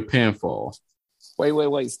end via pinfall.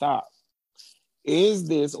 Wait, stop. Is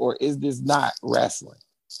this or is this not wrestling?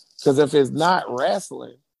 Because if it's not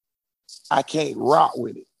wrestling, I can't rock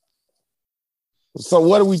with it. So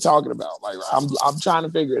what are we talking about? Like, I'm trying to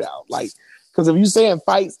figure it out. Like, because if you're saying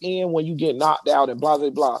fights end when you get knocked out and blah, blah,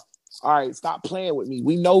 blah, all right, stop playing with me.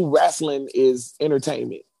 We know wrestling is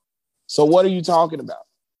entertainment. So what are you talking about?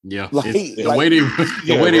 Yeah, the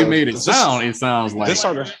way they made it sound, it sounds like this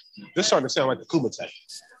starting to sound like the Kumite.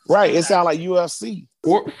 Right, it sounds like UFC.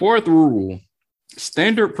 Fourth rule: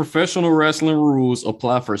 standard professional wrestling rules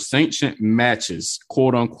apply for sanctioned matches,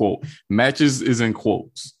 quote unquote. Matches is in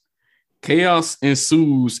quotes. Chaos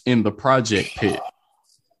ensues in the project pit.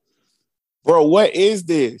 Bro, what is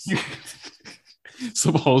this?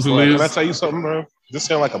 Supposedly, Bro, can I tell you something, bro? This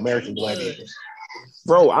sounds like American Gladiators.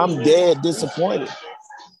 Bro, I'm dead disappointed.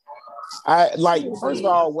 First of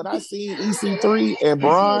all, when I seen EC3 and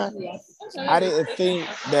Braun, I didn't think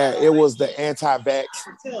that it was the anti-vax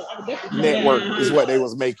network is what they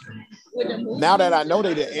was making. Now that I know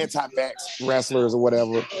they're the anti-vax wrestlers or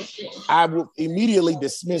whatever, I will immediately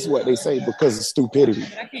dismiss what they say because of stupidity.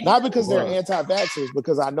 Not because they're anti-vaxxers,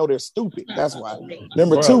 because I know they're stupid. That's why.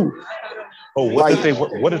 Number two. Oh, what if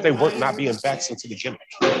they weren't not being vaxxed into the gimmick?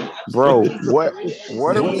 Bro, what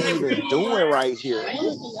are we even doing right here?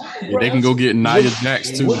 Yeah, they can go get Nia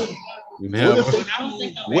Jax too. Yeah.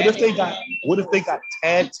 What if they got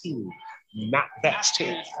tag team, not match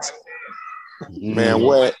champions? Man,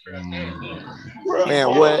 what?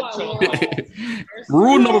 Man, what?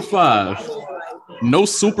 Rule number 5: no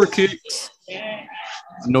super kicks,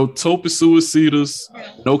 no tope suicidas,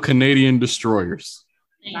 no Canadian destroyers.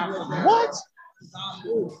 What?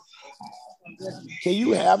 Can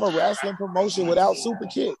you have a wrestling promotion without super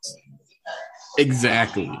kicks?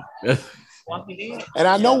 Exactly. And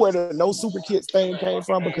I know where the no super kicks thing came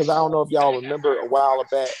from because I don't know if y'all remember a while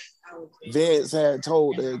back, Vince had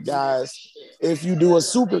told the guys, if you do a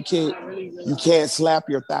super kick, you can't slap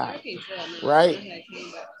your thigh, right?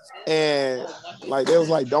 And like they was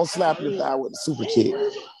like, don't slap your thigh with a super kick.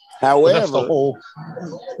 However, that's the whole.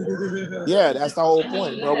 Yeah, that's the whole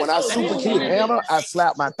point. But when I super kick Hannah, I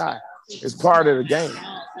slap my thigh. It's part of the game.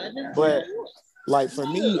 But like for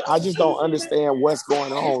me, I just don't understand what's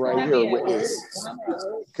going on right here with this.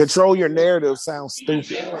 Control your narrative sounds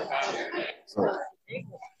stupid. So,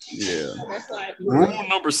 yeah. Rule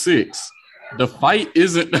number 6: the fight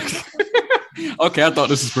isn't. Okay, I thought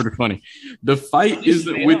this was pretty funny. The fight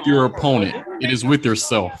isn't with your opponent; it is with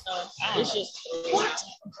yourself.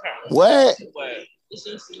 What?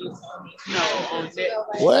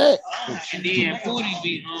 What?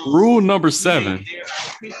 Rule number 7: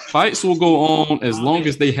 fights will go on as long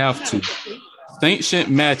as they have to. Sanctioned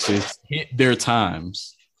matches hit their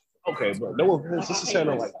times. Okay, but no offense, this is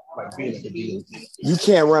sounding like being at the deal. You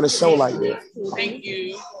can't run a show like that. Thank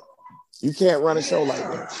you. You can't run a show like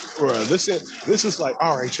that. Bro, this is like,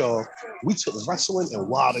 all right, y'all. We took wrestling and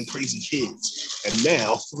Wild and Crazy Kids, and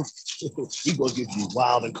now we gonna give you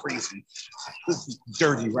Wild and Crazy,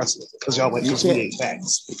 dirty wrestling because y'all went to 28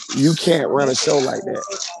 facts. You can't run a show like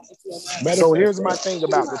that. So here's my thing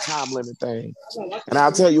about the time limit thing, and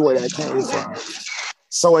I'll tell you where that came from.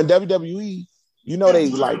 So in WWE, you know they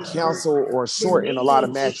like cancel or shorten a lot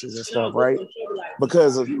of matches and stuff, right?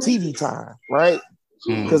 Because of TV time, right?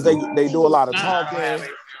 Because they do a lot of talking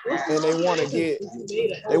and they want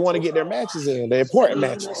to get their matches in, their important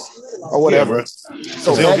matches or whatever. Yeah,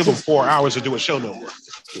 so they don't give them 4 hours to do a show no more.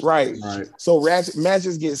 Right. So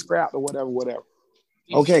matches get scrapped or whatever.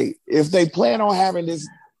 Okay, if they plan on having this,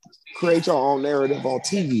 create your own narrative on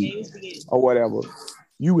TV or whatever,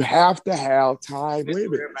 you have to have time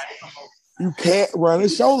limits. You can't run a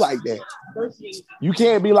show like that. You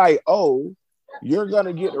can't be like, oh, you're going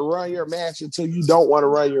to get to run your match until you don't want to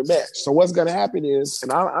run your match. So what's going to happen is,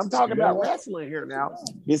 and I'm talking about wrestling here now,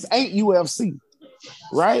 this ain't UFC,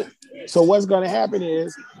 right? So what's going to happen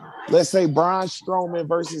is, let's say Braun Strowman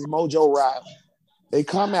versus Mojo Rawley. They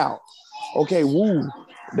come out. Okay, woo,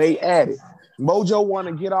 they add it. Mojo want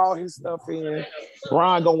to get all his stuff in.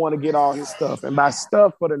 Braun gonna want to get all his stuff. And by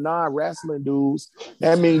stuff for the non-wrestling dudes,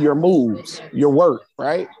 that means your moves, your work,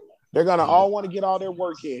 right? They're gonna all want to get all their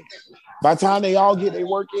work in. By the time they all get their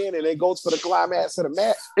work in and they go for the climax of the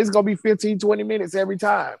match, it's gonna be 15, 20 minutes every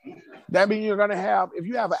time. That means you're gonna have, if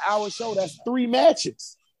you have an hour show, that's 3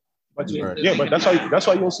 matches. But that's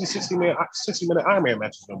why you don't see 60-minute Iron Man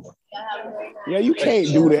matches no more. Yeah, you can't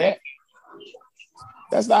do that.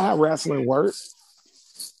 That's not how wrestling works.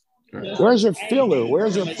 Where's your filler?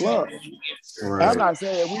 Where's your fluff? Right. I'm not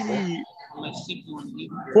saying we need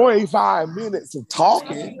 45 minutes of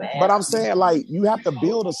talking, but I'm saying like you have to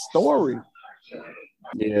build a story.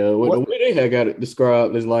 Yeah, the way they had got it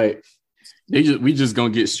described is like we just gonna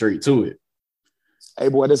get straight to it. Hey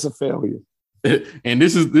boy, that's a failure. And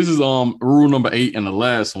this is rule number 8 and the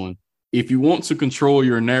last one. If you want to control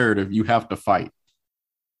your narrative, you have to fight.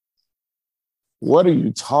 What are you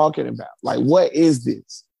talking about? Like, what is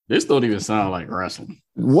this? This don't even sound like wrestling.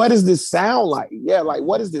 What does this sound like? Yeah, like,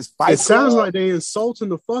 what is this fight? It sounds like they insulting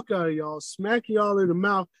the fuck out of y'all, smacking y'all in the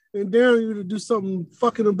mouth, and daring you to do something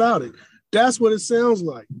fucking about it. That's what it sounds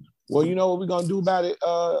like. Well, you know what we're going to do about it,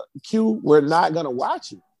 Q? We're not going to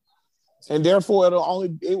watch it. And therefore, it'll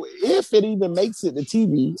only, if it even makes it to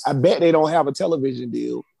TV, I bet they don't have a television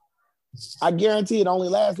deal. I guarantee it only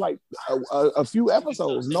lasts like a few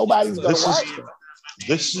episodes. Nobody's going to watch it.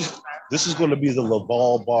 This is going to be the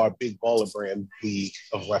Laval Bar Big Baller Brand League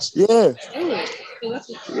of Wrestling. Yeah.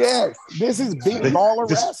 Yes. This is Big Baller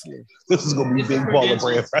Wrestling. This is going to be Big Baller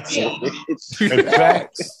Brand Wrestling. In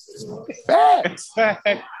fact,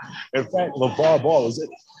 Laval Ball is it.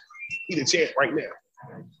 He the champ right now.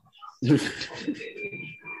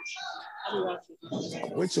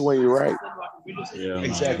 Which way you right? Yeah,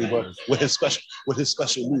 exactly. But with his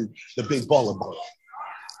special move, the Big Baller Ball.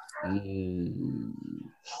 And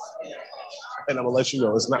I'm gonna let you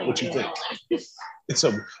know it's not what you think. It's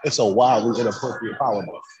a wildly inappropriate power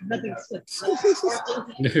ball.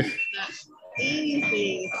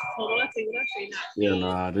 Easy. Hold on, let's see what I say now. Yeah,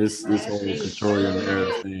 nah, this whole control your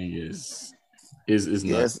narrative thing is nuts.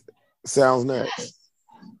 Yes, sounds nuts.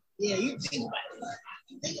 Yeah, you think about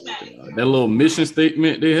it. That little mission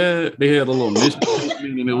statement they had a little mission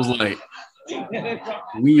statement, and it was like,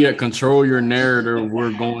 we at Control Your Narrative,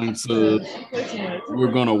 we're going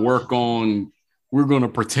to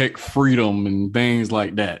protect freedom and things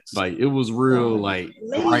like that. Like, it was real, like,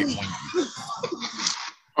 right.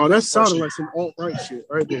 Oh, that sounded like some alt-right shit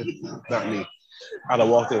right there. Not me. I'd have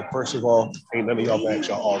walked in. First of all, ain't none of y'all back,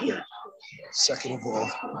 y'all all there. Second of all,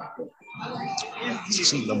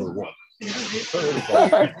 seat number one.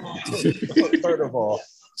 Third of all,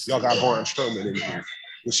 y'all got Braun Strowman in here,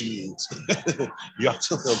 which means y'all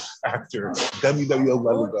took him after WWE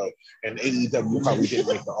let him go, and AEW probably didn't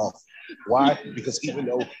make the offer. Why? Because even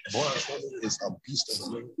though Braun Strowman is a beast of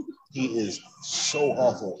the ring, he is so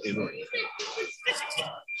awful in ring.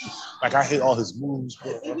 Like, I hate all his moves,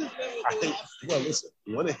 bro. Listen,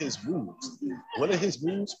 one of his moves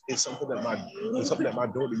is something that my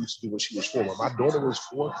daughter used to do when she was 4. When my daughter was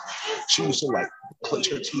 4, she used to like clench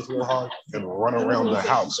her teeth real hard and run around the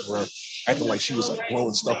house, bro, acting like she was like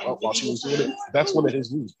blowing stuff up while she was doing it. That's one of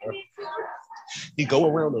his moves, bro. He go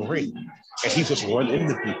around the ring and he just run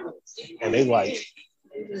into people and they like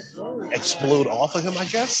explode off of him, I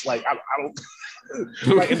guess. Like, I don't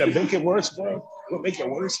like, and to make it worse, bro, what make it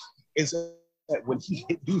worse is that when he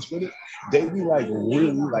hit dudes with it, they be like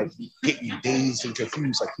really like getting dazed and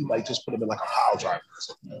confused. Like, he like just put them in like a pile driver or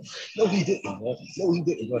something. No, he didn't, bro. No, he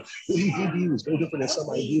didn't, bro. What he did do was no different than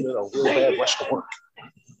somebody being in a real bad rush to work.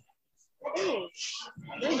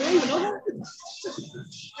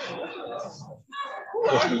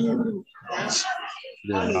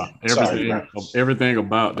 Yeah, everything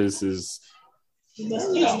about this is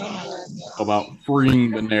about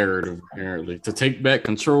freeing the narrative, apparently. To take back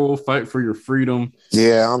control, fight for your freedom.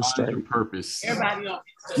 Yeah, I'm straight. Your purpose.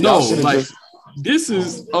 No, like, this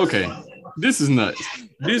is okay. This is nuts.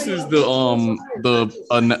 This is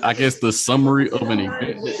I guess the summary of an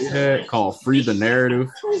event that they had called Free the Narrative.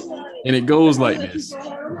 And it goes like this.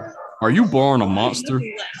 Are you born a monster?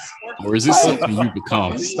 Or is this something you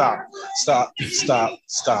become? Stop. Let's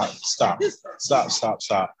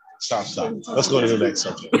go to the next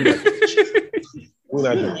subject. We're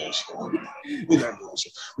not doing this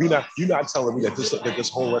shit. You're not telling me that this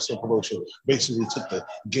whole wrestling promotion basically took the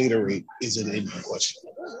Gatorade is an Indian question.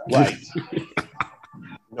 Like,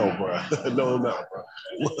 no, bro. No, bro.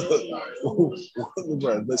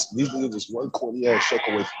 Bro, listen, these niggas just one corny ass check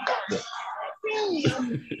away from goddamn.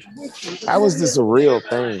 How was this a real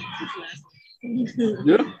thing?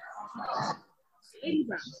 Yeah.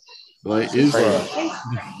 Like, it's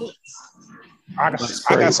I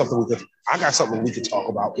got something we could talk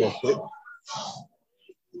about real quick.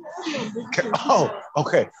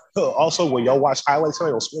 Okay. Also, when y'all watch highlights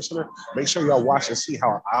tonight on SportsCenter, make sure y'all watch and see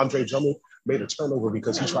how Andre Drummond made a turnover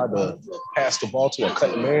because he tried to pass the ball to a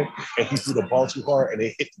cutting man and he threw the ball too hard and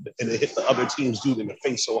it hit the other team's dude in the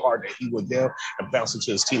face so hard that he went down and bounced into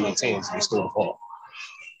his teammate's hands and he stole the ball.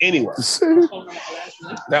 Anyway,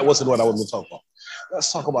 that wasn't what I wanted to talk about.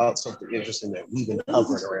 Let's talk about something interesting that we've been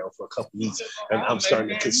hovering around for a couple weeks, and I'm starting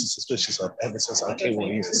to get suspicious of ever since I came on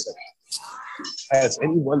here and said, has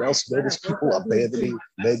anyone else noticed people abandoning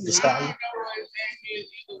Meg Thee Stallion?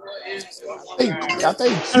 I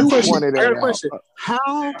think Q wanted that. Question.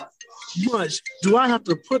 How much do I have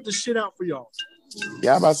to put the shit out for y'all?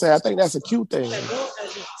 Yeah, I'm about to say, I think that's a Q thing.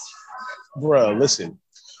 Bruh, listen.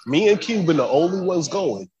 Me and Q been the only ones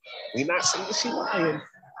going. We not saying she lying,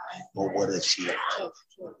 but what if she lying?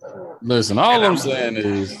 Listen, all I'm saying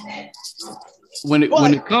is when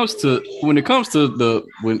it comes to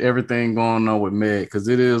when everything going on with Meg, because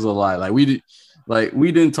it is a lot. Like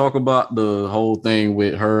we didn't talk about the whole thing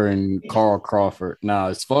with her and Carl Crawford. Now,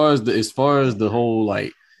 as far as the whole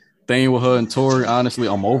like thing with her and Tori, honestly,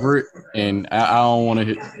 I'm over it, and I don't want to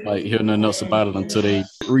hear nothing else about it until they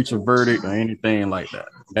reach a verdict or anything like that.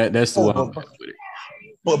 That's the way I'm with it.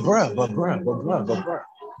 But bruh,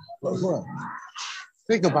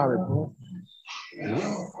 think about it, bro.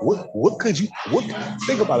 What could you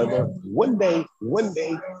think about it, bro? One day you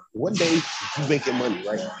making money,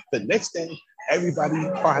 right? The next day, everybody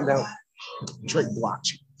find out Drake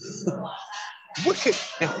blocked you. What can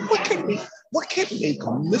make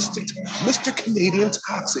Mr. Canadian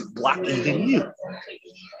Toxic block you than you?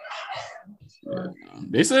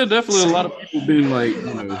 They said definitely a lot of people been like,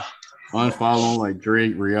 unfollowing like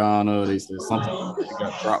Drake, Rihanna. They said something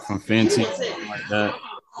got dropped from Fenty, something like that.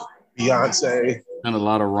 Beyonce. And a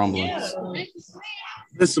lot of rumblings.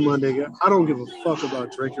 Listen, my nigga, I don't give a fuck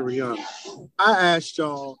about Drake and Rihanna. I asked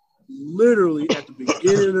y'all literally at the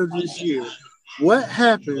beginning of this year, what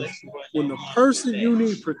happens when the person you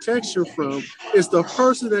need protection from is the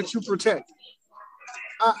person that you protect?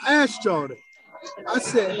 I asked y'all that. I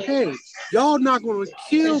said, hey, y'all not going to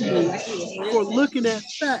kill me for looking at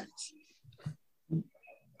facts.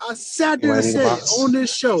 I sat there and said on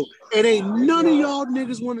this show, and ain't none of y'all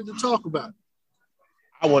niggas wanted to talk about it.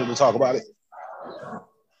 I wanted to talk about it.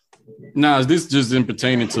 Now, is this just in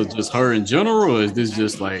pertaining to just her in general, or is this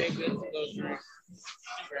just like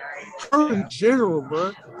her in general,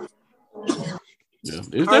 bro? Yeah, it's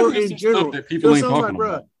definitely some stuff that people ain't talking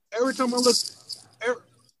about. Every time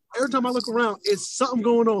I look around, it's something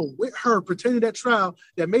going on with her pretending that trial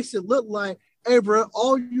that makes it look like, hey, bro,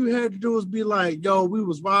 all you had to do was be like, yo, we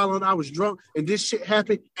was violent, I was drunk, and this shit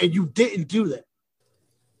happened, and you didn't do that.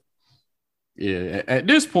 Yeah, at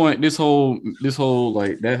this point, this whole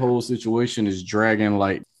like that whole situation is dragging.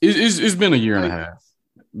 Like it's been a year and a half.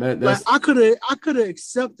 That's like, I could have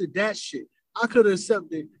accepted that shit. I could have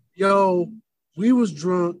accepted, yo, we was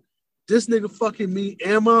drunk, this nigga fucking me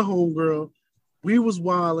and my homegirl, we was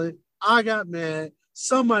wilding, I got mad,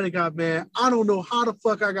 somebody got mad, I don't know how the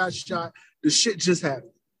fuck I got shot, the shit just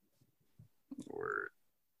happened. Word.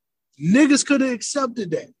 Niggas could have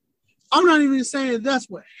accepted that. I'm not even saying that's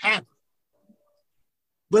what happened.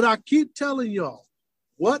 But I keep telling y'all,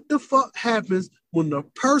 what the fuck happens when the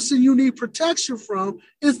person you need protection from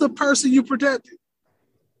is the person you protected?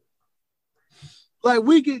 Like,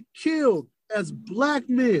 we get killed as black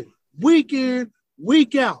men, week in,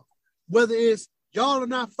 week out. Whether it's y'all are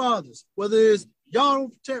not fathers, whether it's y'all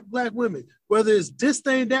don't protect black women, whether it's this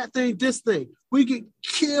thing, that thing, this thing. We get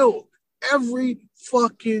killed every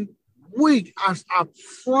fucking week. I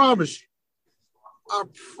promise you. I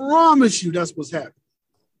promise you that's what's happening.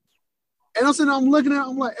 And I'm sitting there, I'm looking at it,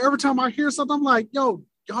 I'm like, every time I hear something, I'm like, yo,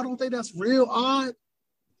 y'all don't think that's real odd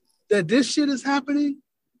that this shit is happening?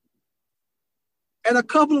 And a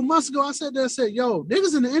couple of months ago, I said, yo,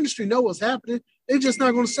 niggas in the industry know what's happening. They just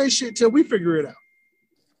not going to say shit till we figure it out.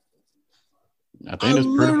 I think that's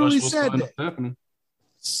pretty much what's happening.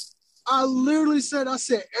 I literally said,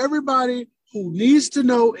 everybody who needs to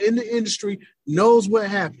know in the industry knows what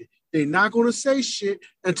happened. They're not going to say shit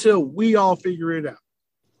until we all figure it out.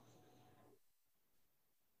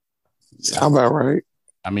 Sound about right.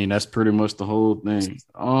 I mean, that's pretty much the whole thing.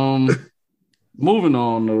 Moving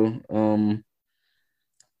on though.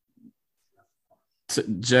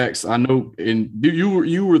 Jax, I know, and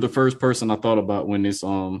you were the first person I thought about when this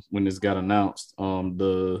got announced.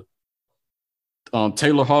 The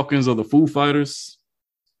Taylor Hawkins of the Foo Fighters.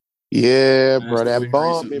 Yeah, bro, that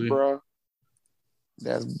bumped me, bro.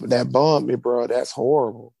 That bumped me, bro. That's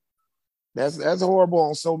horrible. That's horrible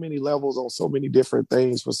on so many levels, on so many different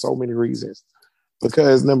things, for so many reasons.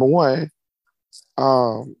 Because number one,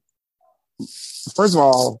 first of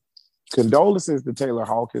all, condolences to Taylor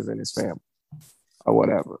Hawkins and his family, or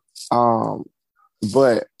whatever.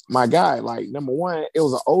 But my guy, like, number one, it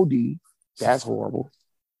was an OD. That's horrible.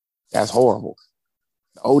 That's horrible.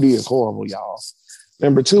 The OD is horrible, y'all.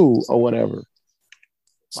 Number two, or whatever.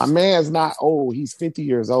 My man's not old. He's 50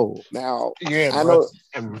 years old. Now, yeah, I know,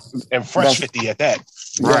 and fresh 50 at that.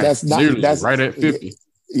 Yeah, right. That's not Literally, that's right at 50.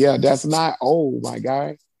 Yeah, that's not old, my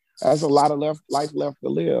guy. That's a lot of life left to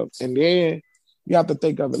live. And then you have to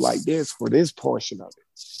think of it like this for this portion of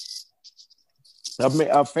it.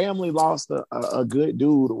 A family lost a good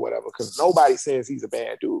dude or whatever, because nobody says he's a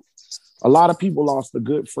bad dude. A lot of people lost a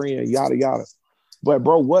good friend, yada, yada. But,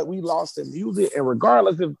 bro, what we lost in music, and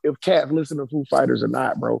regardless if cats listen to Foo Fighters or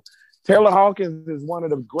not, bro, Taylor Hawkins is one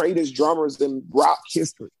of the greatest drummers in rock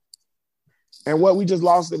history. And what we just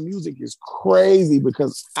lost in music is crazy,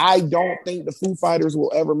 because I don't think the Foo Fighters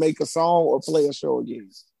will ever make a song or play a show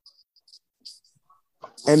again.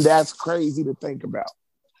 And that's crazy to think about.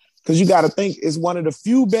 Because you got to think, it's one of the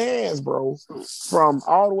few bands, bro, from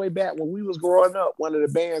all the way back when we was growing up, one of the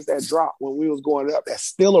bands that dropped when we was growing up that's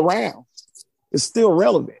still around. It's still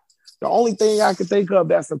relevant. The only thing I can think of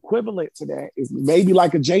that's equivalent to that is maybe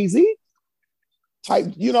like a Jay-Z type,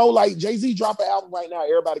 like Jay-Z drop an album right now,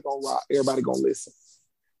 everybody gonna rock, everybody gonna listen.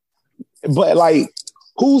 But like,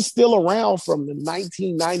 who's still around from the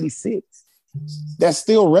 1996 that's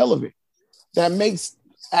still relevant, that makes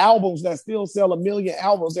albums that still sell 1 million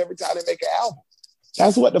albums every time they make an album?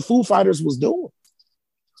 That's what the Foo Fighters was doing.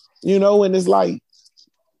 And it's like,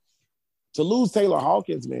 to lose Taylor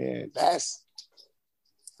Hawkins, man,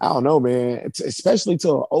 I don't know, man, especially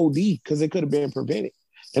to an OD, because it could have been prevented.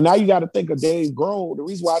 And now you got to think of Dave Grohl. The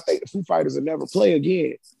reason why I think the Foo Fighters will never play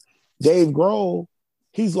again, Dave Grohl,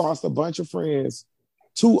 he's lost a bunch of friends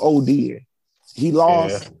to OD. He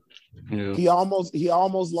lost Yeah. He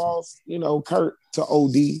almost lost, Kurt to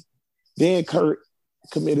OD. Then Kurt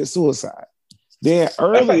committed suicide. Then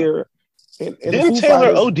earlier, didn't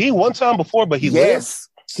Taylor OD one time before, but he lived?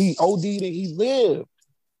 He OD'd and he lived.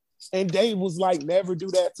 And Dave was like, never do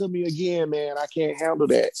that to me again, man. I can't handle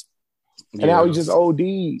that. And now he just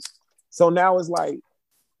OD'd. So now it's like,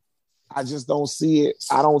 I just don't see it.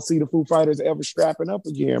 I don't see the Foo Fighters ever strapping up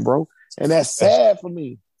again, bro. And that's sad for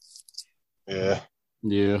me. Yeah.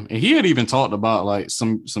 Yeah. And he had even talked about like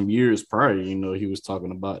some years prior, he was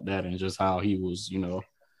talking about that and just how he was,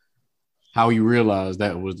 how he realized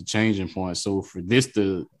that was the changing point. So for this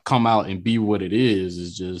to come out and be what it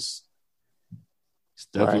is just, it's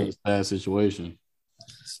definitely a sad situation.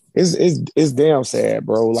 It's damn sad,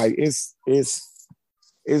 bro. Like it's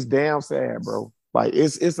damn sad, bro. Like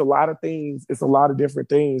it's a lot of things. It's a lot of different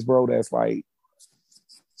things, bro. That's like,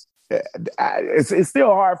 it's still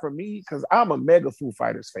hard for me because I'm a mega Foo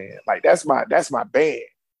Fighters fan. Like that's my band.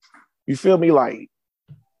 You feel me? Like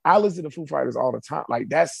I listen to Foo Fighters all the time. Like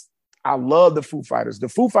I love the Foo Fighters. The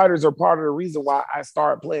Foo Fighters are part of the reason why I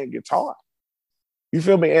started playing guitar. You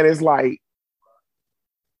feel me? And it's like,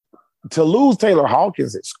 to lose Taylor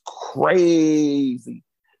Hawkins is crazy.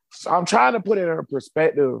 So I'm trying to put it in a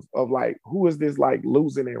perspective of like, who is this like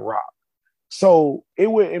losing in rock? So it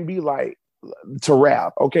wouldn't be like to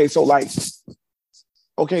rap. Okay, so like,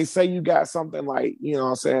 say you got something like, you know what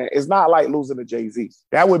I'm saying? It's not like losing to Jay-Z.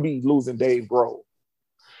 That would be losing Dave Grohl.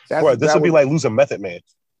 This would be like losing Method Man.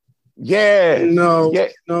 Yeah. No,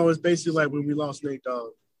 it's basically like when we lost Nate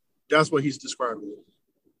Dogg. That's what he's describing.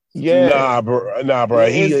 Yeah. Nah, bro.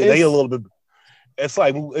 They a little bit. It's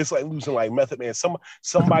like losing like Method Man.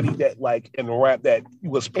 Somebody that like in rap that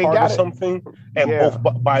was part of something and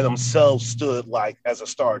both by themselves stood like as a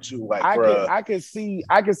star too. Like I can see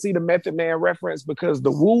the Method Man reference because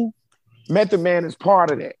the Wu Method Man is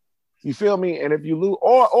part of that. You feel me? And if you lose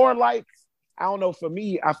or like, I don't know, for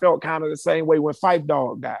me, I felt kind of the same way when Phife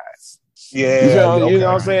Dawg died. Yeah. You know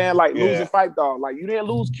what I'm saying? Like losing Phife Dawg. Like you didn't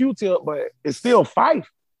lose Q-Tip, but it's still Phife.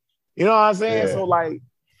 You know what I'm saying? Yeah. So like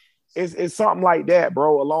it's something like that,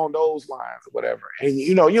 bro, along those lines or whatever. And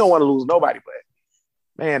you don't want to lose nobody,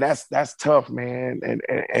 but man, that's tough, man.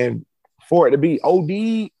 And for it to be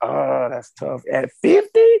OD, that's tough. At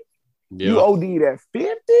 50? You OD'd at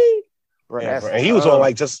 50? Bro, bro. And he was on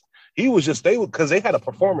like because they had a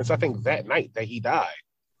performance, I think, that night that he died.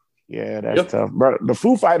 Yeah, that's tough. Bro, the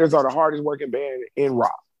Foo Fighters are the hardest working band in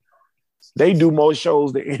rock. They do more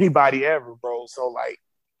shows than anybody ever, bro. So like,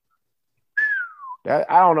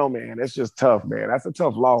 I don't know, man. It's just tough, man. That's a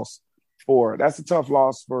tough loss for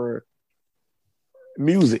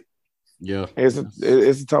music. Yeah. It's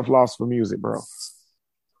a tough loss for music, bro.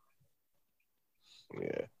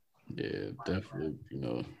 Yeah, definitely.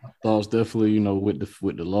 Thoughts definitely, with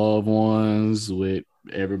the loved ones, with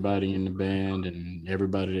everybody in the band and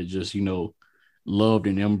everybody that just, loved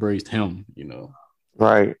and embraced him,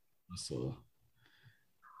 Right. So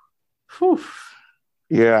whew.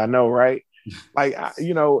 Yeah, I know, right? Like,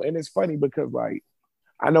 and it's funny because, like,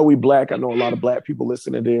 I know we black. I know a lot of black people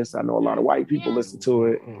listen to this. I know a lot of white people listen to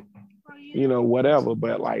it, whatever.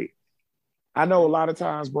 But, like, I know a lot of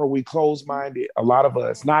times, bro, we close-minded. A lot of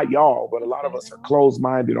us, not y'all, but a lot of us are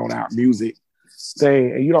closed-minded on our music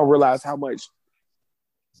thing. And you don't realize how much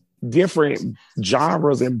different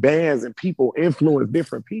genres and bands and people influence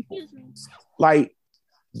different people. Like,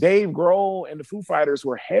 Dave Grohl and the Foo Fighters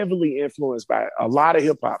were heavily influenced by a lot of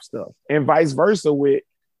hip-hop stuff, and vice versa with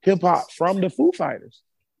hip-hop from the Foo Fighters.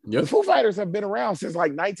 Yep. The Foo Fighters have been around since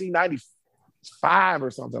like 1995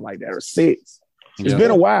 or something like that, or 6. It's been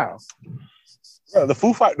a while. Yeah, the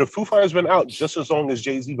Foo Fighters been out just as long as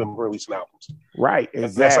Jay-Z been releasing albums. Right,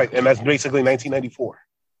 exactly. And that's basically 1994.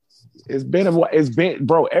 It's been,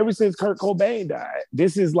 bro, ever since Kurt Cobain died.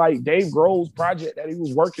 This is like Dave Grohl's project that he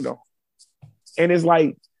was working on. And it's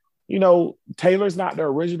like, Taylor's not the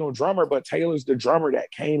original drummer, but Taylor's the drummer that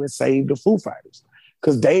came and saved the Foo Fighters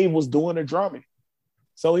because Dave was doing the drumming.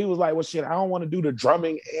 So he was like, well, shit, I don't want to do the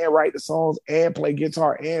drumming and write the songs and play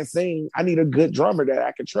guitar and sing. I need a good drummer that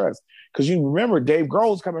I can trust. Because you remember, Dave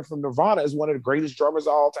Grohl's coming from Nirvana is one of the greatest drummers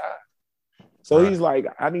of all time. So he's like,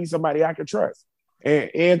 I need somebody I can trust. And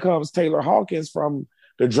in comes Taylor Hawkins from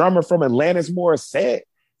the drummer from Alanis Morissette.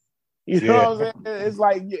 You know what I'm saying? It's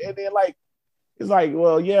like, and then like, it's like,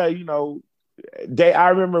 well, yeah, I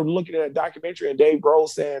remember looking at a documentary and Dave Grohl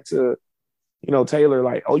saying to, Taylor,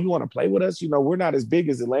 like, oh, you want to play with us? We're not as big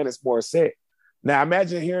as Alanis Morissette. Now,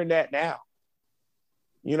 imagine hearing that now.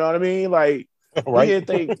 You know what I mean? Like, right? He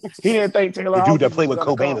didn't think Taylor. The dude that played with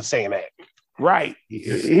Cobain is saying that. Right. He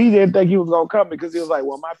didn't think he was gonna come because he was like,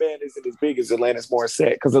 well, my band isn't as big as Alanis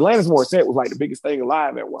Morissette. Because Alanis Morissette was like the biggest thing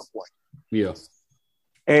alive at one point. Yeah.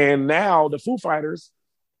 And now the Foo Fighters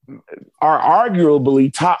are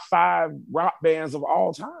arguably top 5 rock bands of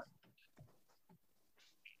all time.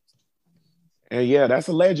 And yeah, that's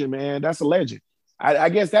a legend, man. That's a legend. I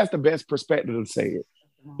guess that's the best perspective to say it.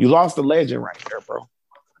 You lost a legend right there, bro.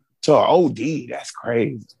 To an OD, that's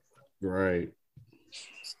crazy. Right.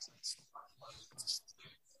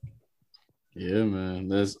 Yeah, man.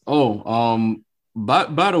 That's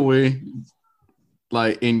by the way,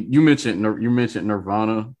 like, and you mentioned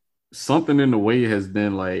Nirvana. Something in the Way has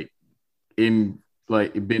been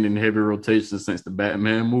been in heavy rotation since the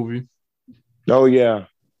Batman movie. Oh yeah.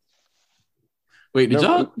 Wait,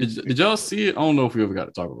 did y'all see it? I don't know if we ever got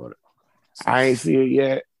to talk about it. I ain't see it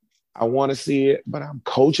yet. I want to see it, but I'm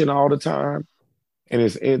coaching all the time, and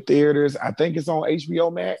it's in theaters. I think it's on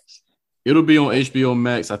HBO Max. It'll be on HBO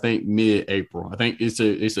Max, I think, mid-April. I think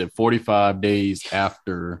it's at 45 days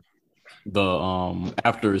after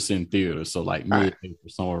after it's in theaters, so like mid-April,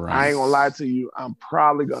 somewhere around. I ain't gonna lie to you. I'm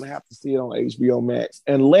probably gonna have to see it on HBO Max,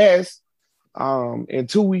 unless in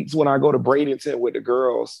 2 weeks when I go to Bradenton with the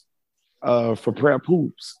girls for prep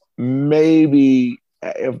hoops, maybe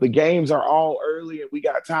if the games are all early and we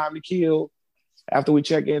got time to kill after we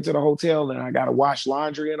check into the hotel and I gotta wash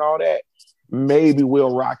laundry and all that, maybe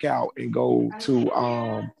we'll rock out and go to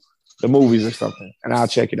the movies or something, and I'll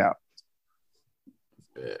check it out.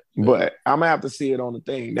 But I'm gonna have to see it on the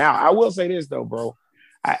thing. Now, I will say this though, bro.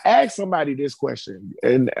 I asked somebody this question,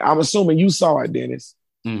 and I'm assuming you saw it, Dennis.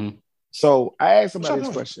 Mm-hmm. So I asked somebody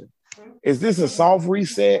this question: is this a soft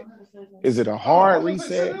reset? Is it a hard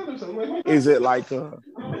reset? Is it like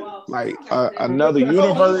another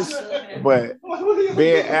universe, but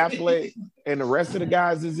Ben Affleck and the rest of the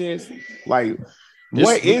guys is this? Like,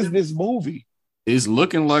 what is this movie? It's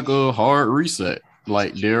looking like a hard reset.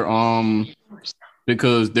 Like they're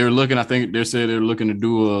because they're looking. I think they said they're looking to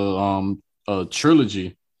do a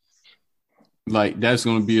trilogy. Like that's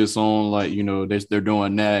going to be its own. Like they're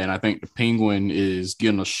doing that, and I think the Penguin is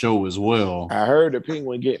getting a show as well. I heard the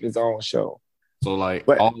Penguin getting his own show. So like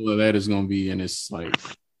all of that is going to be in its like.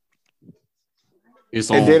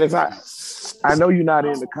 It's and on. then I know you're not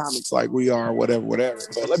into comics like we are, whatever.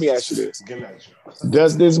 But let me ask you this: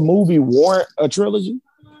 does this movie warrant a trilogy?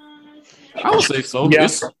 I would say so. Yeah.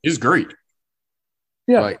 It's great.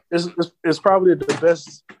 Yeah, Like, it's probably the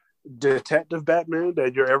best detective Batman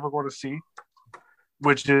that you're ever going to see,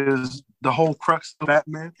 which is the whole crux of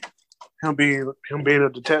Batman. Him being a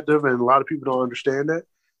detective, and a lot of people don't understand that.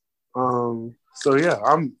 So yeah,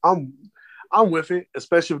 I'm with it,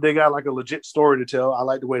 especially if they got like a legit story to tell. I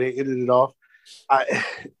like the way they ended it off. I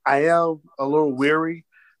am a little weary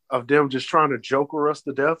of them just trying to Joker us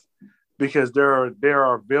to death, because there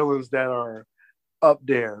are villains that are up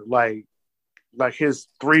there, like his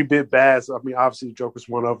 3 big bads. I mean, obviously Joker's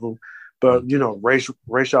one of them, but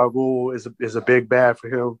Ra's al Ghul is a big bad for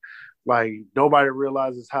him. Like, nobody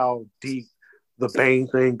realizes how deep the Bane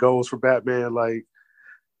thing goes for Batman. Like,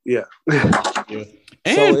 yeah. Yeah.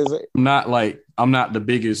 And so is it I'm not the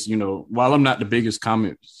biggest, while I'm not the biggest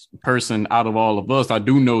comics person out of all of us, I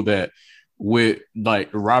do know that with like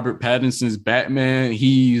Robert Pattinson's Batman,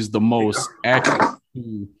 he's the most accurate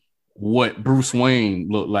to what Bruce Wayne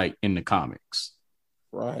looked like in the comics.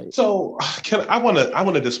 Right. So I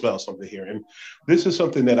want to dispel something here, and this is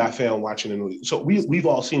something that I found watching the movie. So we've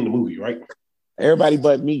all seen the movie, right? Everybody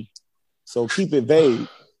but me. So keep it vague.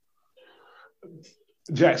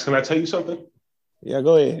 Jax, can I tell you something? Yeah,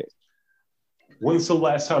 go ahead. When's the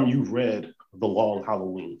last time you read The Long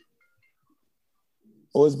Halloween?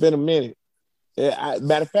 Oh, it's been a minute.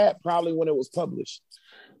 Matter of fact, probably when it was published.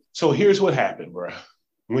 So here's what happened, bro.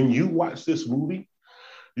 When you watch this movie,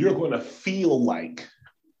 you're going to feel like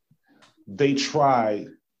they tried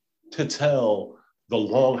to tell the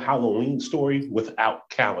Long Halloween story without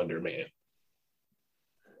Calendar Man.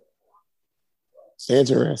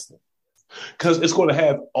 Interesting. Because it's going to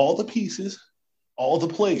have all the pieces, all the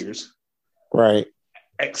players, right,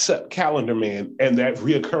 except Calendar Man and that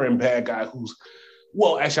reoccurring bad guy who's,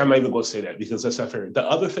 well, actually, I'm not even going to say that because that's not fair. The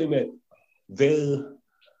other thing that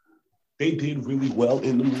they did really well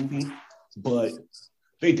in the movie, but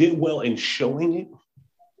they did well in showing it.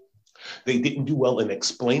 They didn't do well in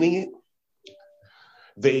explaining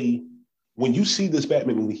it. When you see this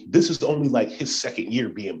Batman movie, this is only like his second year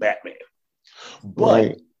being Batman. But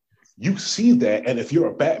right. You see that, and if you're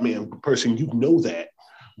a Batman person, you know that.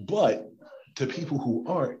 But to people who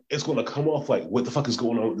aren't, it's going to come off like, what the fuck is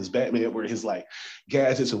going on with this Batman, where his like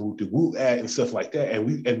gadgets and whoop at and stuff like that.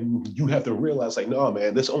 And you have to realize like, no,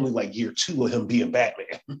 man, this only like year 2 of him being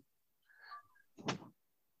Batman.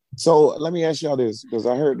 So let me ask y'all this, because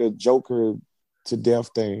I heard the Joker to death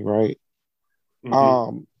thing, right?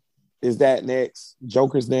 Mm-hmm. Is that next?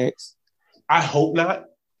 Joker's next? I hope not.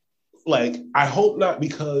 I hope not,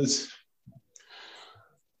 because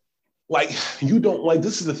you don't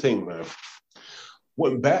this is the thing, man.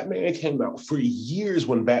 When Batman came out, for years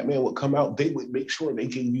when Batman would come out, they would make sure they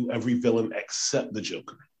gave you every villain except the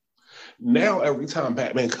Joker. Now, every time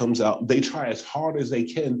Batman comes out, they try as hard as they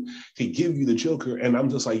can to give you the Joker. And I'm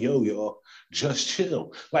just like, yo, y'all, just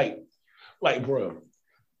chill. Bro,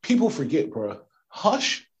 people forget, bro.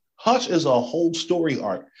 Hush is a whole story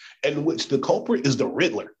arc in which the culprit is the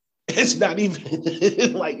Riddler. It's not even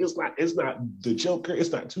it's not the Joker.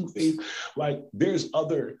 It's not Two-Face. There's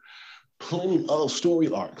plenty of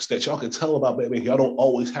story arcs that y'all can tell about Batman. Y'all don't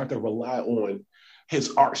always have to rely on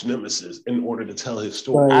his arch nemesis in order to tell his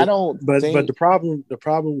story. But the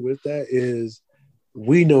problem with that is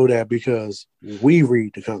we know that because we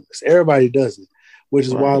read the comics. Everybody doesn't, which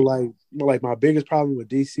is why my biggest problem with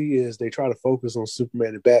DC is they try to focus on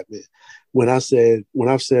Superman and Batman. When I've said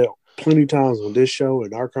plenty of times on this show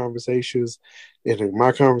and our conversations and in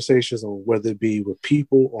my conversations on whether it be with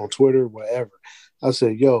people on Twitter, whatever, I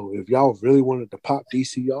said, yo, if y'all really wanted to pop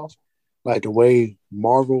DC off, like the way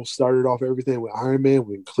Marvel started off everything with Iron Man,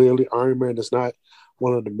 when clearly Iron Man is not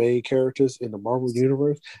one of the main characters in the Marvel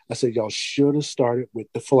universe, I said y'all should have started with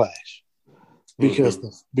the Flash, because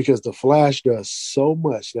the Flash does so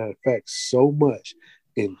much, that affects so much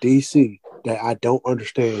in DC, that I don't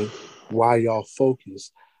understand why y'all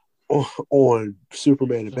focus on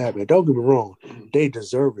Superman and Batman. Don't get me wrong, they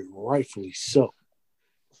deserve it, rightfully so.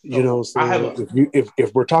 You know what I'm saying?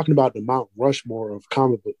 If we're talking about the Mount Rushmore of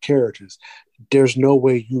comic book characters, there's no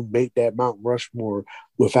way you make that Mount Rushmore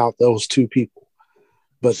without those two people.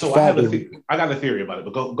 But so I got a theory about it,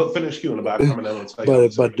 but go finish Q about coming out and tell you.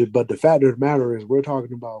 But the fact of the matter is, we're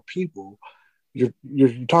talking about people. You're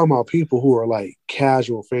talking about people who are like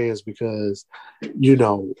casual fans because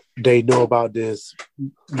they know about this,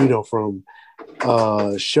 from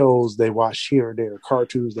shows they watch here and there,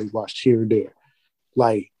 cartoons they watch here and there.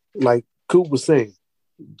 Like Coop was saying,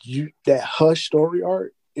 that Hush story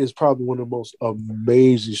arc is probably one of the most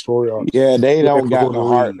amazing story arcs. Yeah, they don't got the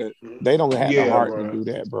heart. They don't have the heart to do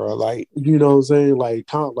that, bro. You know what I'm saying? Like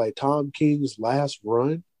Tom King's last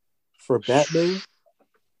run for Batman.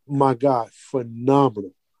 My God,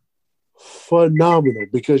 phenomenal,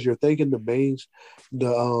 because you're thinking the main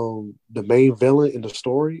villain in the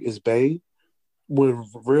story is Bane, when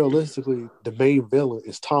realistically the main villain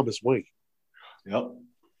is Thomas Wayne. Yep.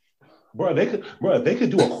 Bro, they could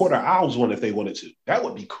do a Quarter Owls one if they wanted to. That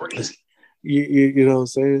would be crazy. You know what I'm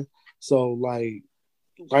saying? So like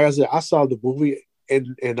I said, I saw the movie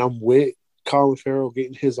and I'm with Colin Farrell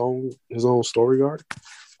getting his own story arc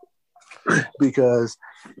because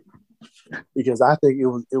I think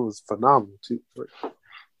it was phenomenal too.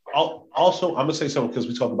 Also, I'm gonna say something because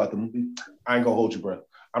we talk about the movie. I ain't gonna hold you, bro.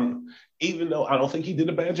 Even though I don't think he did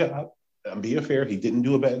a bad job. I'm being fair. He didn't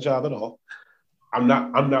do a bad job at all. I'm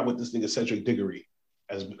not with this nigga Cedric Diggory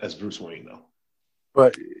as Bruce Wayne though.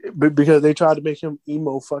 But because they tried to make him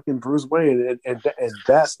emo fucking Bruce Wayne, and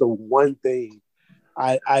that's the one thing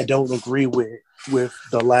I don't agree with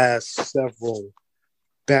the last several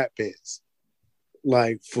Batmans.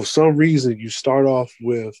 Like, for some reason, you start off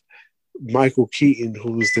with Michael Keaton,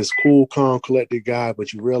 who's this cool, calm, collected guy,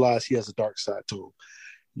 but you realize he has a dark side to him.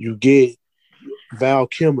 You get Val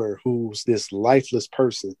Kilmer, who's this lifeless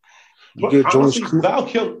person. Val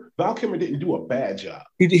Kilmer didn't do a bad job.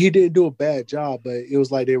 He didn't do a bad job, but it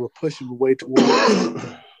was like they were pushing way towards.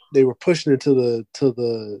 They were pushing it to the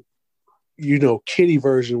kitty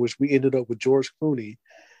version, which we ended up with George Clooney.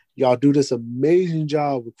 Y'all do this amazing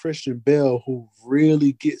job with Christian Bale, who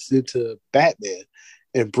really gets into Batman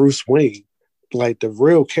and Bruce Wayne, like the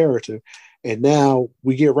real character. And now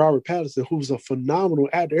we get Robert Pattinson, who's a phenomenal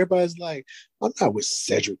actor. Everybody's like, I'm not with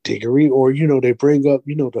Cedric Diggory. Or, they bring up,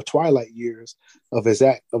 the Twilight years of his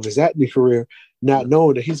acting career, not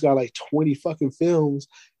knowing that he's got like 20 fucking films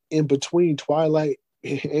in between Twilight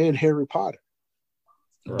and Harry Potter.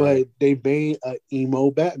 Right. But they made an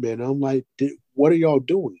emo Batman. I'm like, what are y'all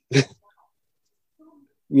doing? I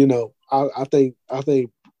think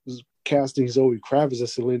casting Zoe Kravitz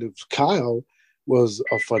as Selena Kyle was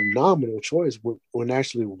a phenomenal choice when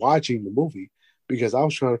actually watching the movie, because I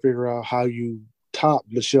was trying to figure out how you top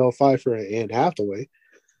Michelle Pfeiffer and Anne Hathaway.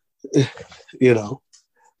 So,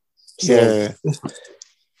 yeah.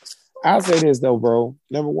 I'll say this though, bro.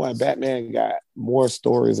 Number one, Batman got more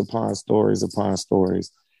stories upon stories upon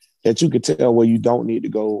stories that you could tell where you don't need to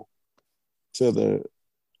go to the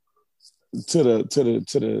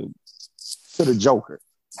Joker.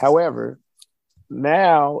 However,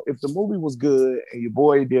 now if the movie was good and your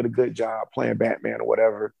boy did a good job playing Batman or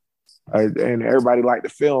whatever, and everybody liked the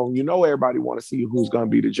film, you know everybody want to see who's going to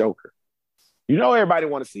be the Joker. You know everybody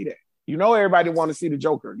want to see that. You know everybody want to see the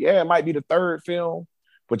Joker. Yeah, it might be the third film,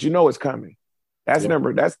 but you know it's coming. That's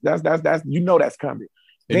number. That's you know that's coming.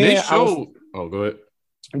 And then they showed.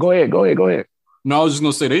 Go ahead. Go ahead. No, I was just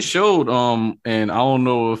gonna say they showed. And I don't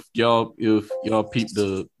know if y'all peeped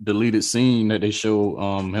the deleted scene that they showed.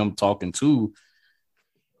 Him talking to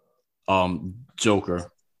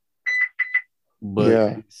Joker. But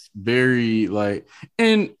it's very like,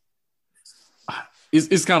 and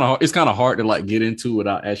it's kind of hard to like get into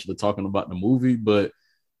without actually talking about the movie, but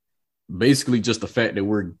basically just the fact that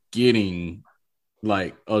we're getting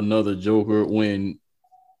like another Joker when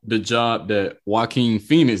the job that Joaquin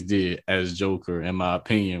Phoenix did as Joker, in my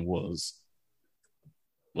opinion, was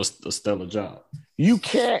a stellar job. You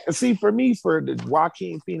can't see, for me, for the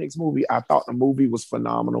Joaquin Phoenix movie, I thought the movie was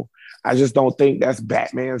phenomenal. I just don't think that's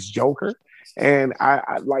Batman's Joker. And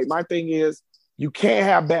I like, my thing is, you can't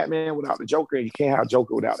have Batman without the Joker, and you can't have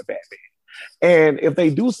Joker without the Batman. And if they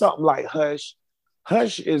do something like Hush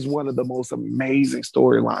is one of the most amazing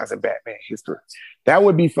storylines in Batman history. That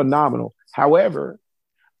would be phenomenal. However,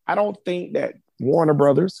 I don't think that Warner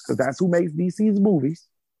Brothers, because that's who makes DC's movies,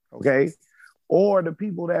 okay, or the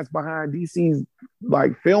people that's behind DC's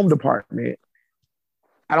like film department,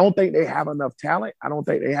 I don't think they have enough talent. I don't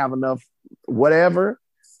think they have enough whatever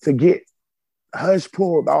to get Hush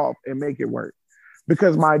pulled off and make it work.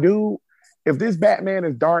 Because my dude, if this Batman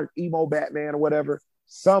is dark, emo Batman or whatever,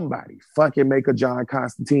 somebody fucking make a John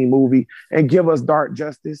Constantine movie and give us Dark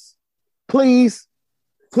Justice. Please,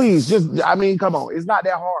 just, I mean, come on. It's not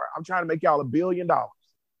that hard. I'm trying to make y'all $1 billion.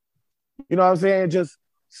 You know what I'm saying? Just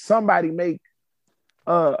somebody make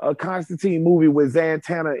a Constantine movie with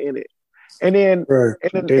Zatanna in it. And then, right.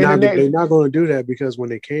 They're not going to do that, because when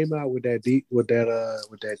they came out with that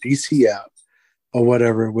DC app or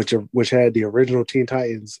whatever, which had the original Teen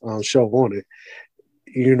Titans show on it,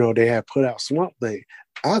 you know, they had put out Swamp Thing.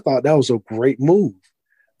 I thought that was a great move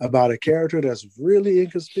about a character that's really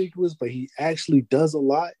inconspicuous, but he actually does a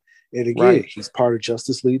lot. And again, he's part of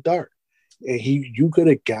Justice League Dark, and you could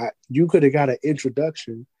have got an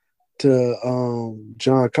introduction to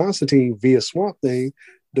John Constantine via Swamp Thing,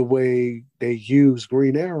 the way they use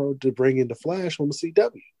Green Arrow to bring in the Flash on the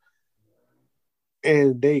CW.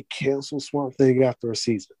 And they canceled Swamp Thing after a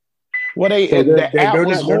season. Well,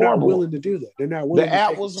 they're not willing to do that. They're not willing to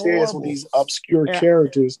take a chance on these obscure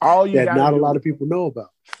characters that not a lot of people know about.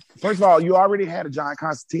 First of all, you already had a John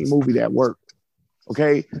Constantine movie that worked.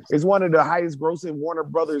 Okay? It's one of the highest grossing Warner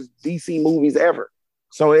Brothers DC movies ever.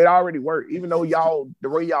 So it already worked. Even though the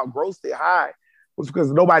way y'all grossed it high was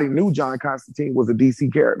because nobody knew John Constantine was a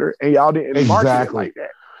DC character, and y'all didn't market it like that.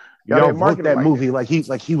 Y'all didn't market that movie like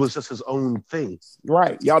he was just his own thing.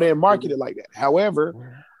 Right. Y'all didn't market it like that.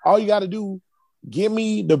 However, all you got to do, give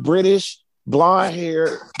me the British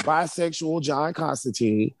blonde-haired bisexual John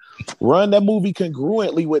Constantine, run that movie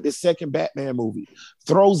congruently with the second Batman movie,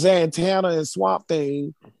 throw Zatanna and Swamp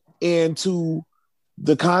Thing into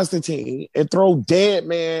the Constantine, and throw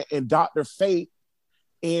Deadman and Dr. Fate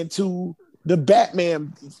into the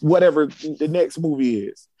Batman, whatever the next movie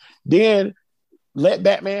is. Then let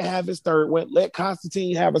Batman have his third one, let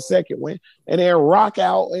Constantine have a second one, and then rock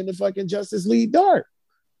out in the fucking Justice League Dark.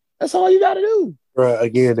 That's all you got to do. Right.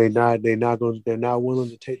 Again, they're not willing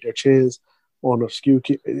to take their chance on obscure.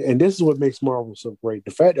 And this is what makes Marvel so great: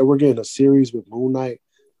 the fact that we're getting a series with Moon Knight.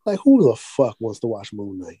 Like, who the fuck wants to watch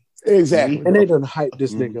Moon Knight? Exactly. And they done hype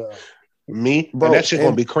this nigga up. Me, bro, and that shit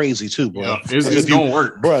gonna be crazy too, bro. Yeah, it's gonna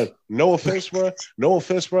work, bro. No offense, bro.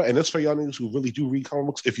 And it's for y'all niggas who really do read comic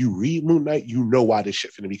books. If you read Moon Knight, you know why this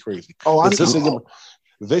shit finna be crazy. Oh,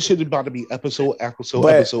 this shit about to be episode of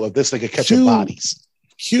this nigga catching bodies.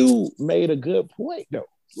 Q made a good point though.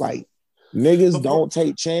 Like, niggas don't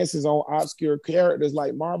take chances on obscure characters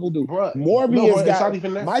like Marvel do. Bruh,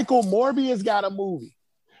 Michael Morbius got a movie.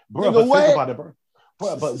 Bro, but think about it, bro.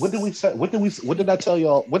 Bro, but what did I tell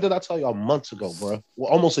y'all months ago, bro?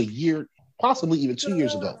 Well, almost a year, possibly even 2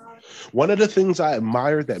 years ago. One of the things I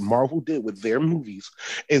admire that Marvel did with their movies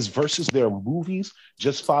is versus their movies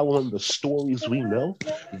just following the stories we know,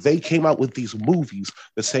 they came out with these movies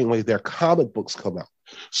the same way their comic books come out.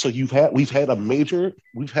 So we've had a major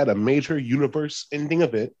universe ending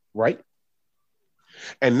event, right?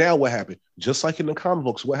 And now what happened? Just like in the comic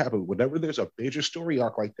books, what happened? Whenever there's a major story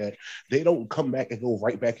arc like that, they don't come back and go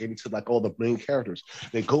right back into like all the main characters.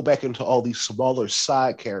 They go back into all these smaller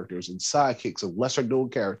side characters and sidekicks and lesser known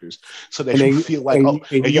characters, so that you feel like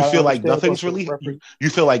you feel like nothing's really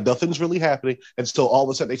happening. And so all of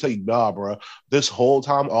a sudden they tell you, nah, bro, this whole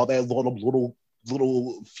time all that little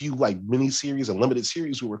few like mini series and limited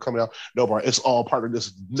series we were coming out. No, bro, it's all part of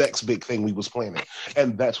this next big thing we was planning,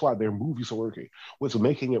 and that's why their movies are working. What's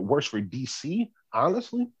making it worse for DC?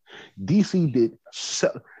 Honestly, DC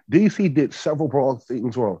did several wrong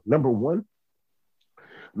things wrong. Number one,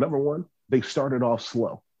 they started off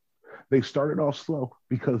slow. Because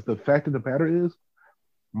the fact of the matter is,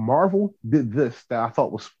 Marvel did this that I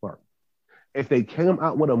thought was smart. If they came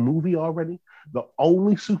out with a movie already, the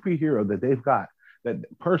only superhero that they've got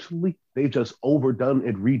that personally they've just overdone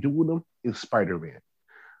and redoing them is Spider-Man.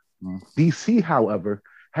 DC, however,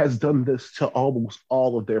 has done this to almost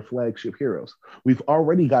all of their flagship heroes. We've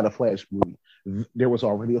already got a Flash movie. There was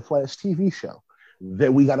already a Flash TV show.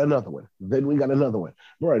 Then we got another one.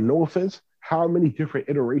 Bro, no offense, how many different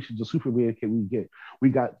iterations of Superman can we get? We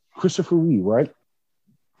got Christopher Reeve, right?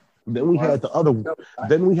 Then we had the other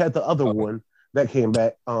one that came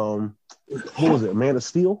back. What was it? Man of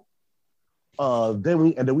Steel. Then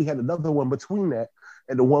we had another one between that,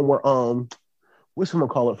 and the one where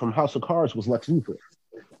whatchamacallit from House of Cards was Lex Luthor.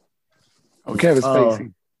 Oh, Kevin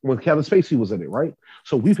Spacey. When Kevin Spacey was in it, right?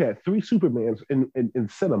 So we've had 3 Supermans in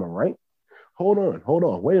cinema, right? Hold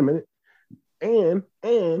on, wait a minute. And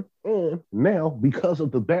now, because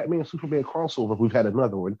of the Batman Superman crossover, we've had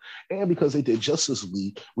another one. And because they did Justice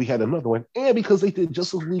League, we had another one. And because they did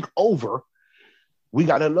Justice League Over, we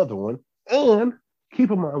got another one. And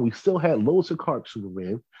keep in mind, we still had Lois and Clark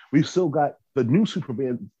Superman. We've still got the new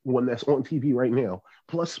Superman one that's on TV right now,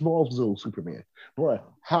 plus Smallville Superman. Bruh,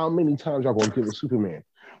 how many times y'all gonna give a Superman?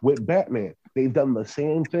 With Batman, they've done the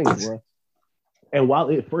same thing, bruh. And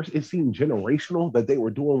while at first it seemed generational that they were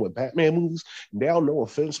doing with Batman movies, now, no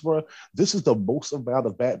offense, bro, this is the most amount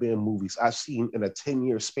of Batman movies I've seen in a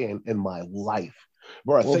 10-year span in my life.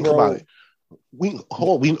 Bro, think about it. We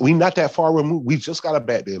not that far removed. We just got a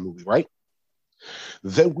Batman movie, right?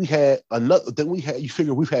 Then we had you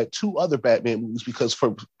figure we've had 2 other Batman movies because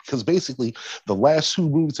basically the last 2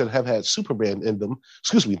 movies that have had Superman in them,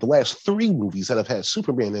 the last 3 movies that have had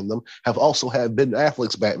Superman in them have also had Ben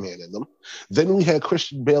Affleck's Batman in them. Then we had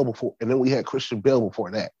Christian Bale before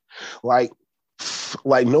that. Like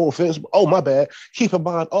no offense, oh my bad. Keep in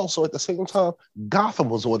mind also at the same time, Gotham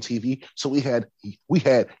was on TV, so we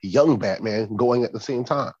had young Batman going at the same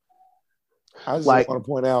time. I just want to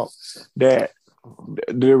point out that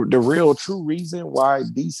the real true reason why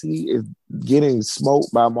DC is getting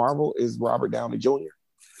smoked by Marvel is Robert Downey Jr.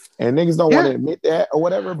 And niggas don't want to admit that or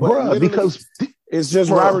whatever, but because it's just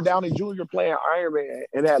Robert Downey Jr. playing Iron Man,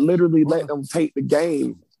 and that literally let them take the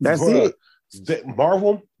game. That's it.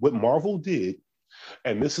 What Marvel did,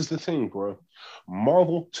 and this is the thing, bro.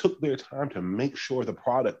 Marvel took their time to make sure the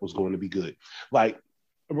product was going to be good. Like,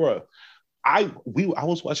 bro, I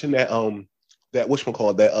was watching that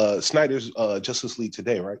whatchamacallit, that Snyder's Justice League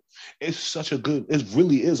today, right? It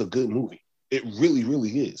really is a good movie. It really, really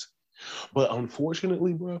is. But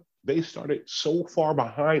unfortunately, bro, they started so far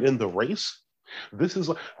behind in the race. This is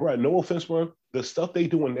like, bro, no offense, bro. The stuff they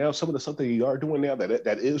doing now, some of the stuff they are doing now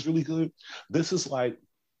that is really good. This is like,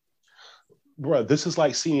 bro, this is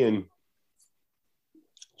like seeing,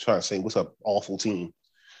 trying to say, what's up, awful team.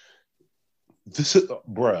 This is,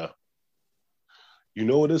 bro. You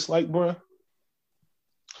know what it's like, bro?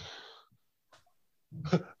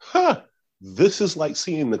 This is like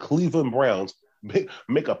seeing the Cleveland Browns make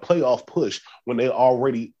a playoff push when they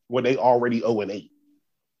already 0-8.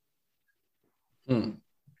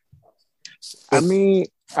 I mean,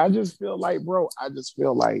 I just feel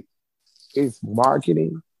like it's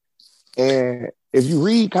marketing. And if you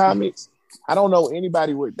read comics, I don't know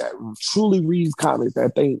anybody that truly reads comics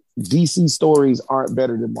that think DC stories aren't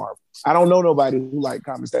better than Marvel. I don't know nobody who like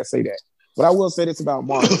comics that say that. But I will say this about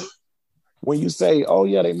Marvel. When you say, oh,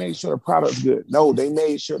 yeah, they made sure the product's good. No, they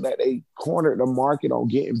made sure that they cornered the market on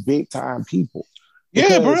getting big-time people. Because,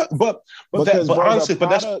 yeah, bro. But that's part of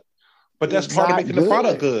making the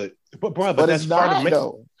product good. But that's part of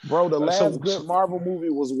making... Bro, the last good Marvel movie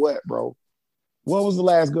was what, bro? What was the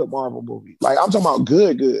last good Marvel movie? Like, I'm talking about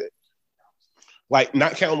good. Like,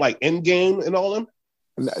 not counting, like, Endgame and all them?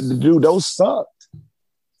 Dude, those sucked.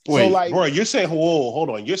 Wait, so, like, bro, you're saying, whoa, hold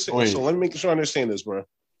on. You're saying, so let me make sure I understand this, bro.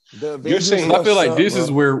 You're saying, I feel like this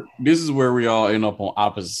is where we all end up on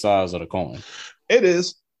opposite sides of the coin. It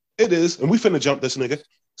is, and we finna jump this nigga.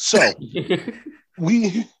 So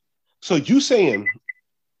you saying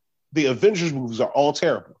The Avengers movies are all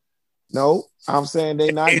terrible. No, I'm saying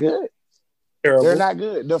they're not good. Terrible. They're not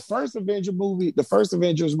good. The first Avengers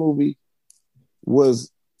movie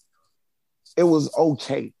was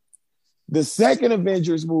okay. The second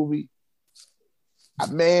Avengers movie,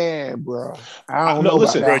 man, bro, I don't know.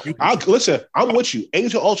 Listen, about that. listen, I'm with you.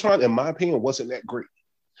 Age of Ultron, in my opinion, wasn't that great.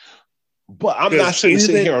 But I'm not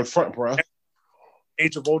sitting here in front, bro.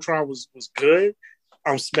 Age of Ultron was good.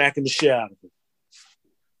 I'm smacking the shit out of it.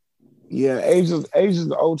 Yeah, Age of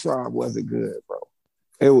Ultron wasn't good, bro.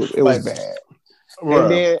 It was bad.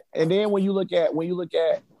 Bro. And then when you look at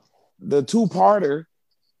the two-parter,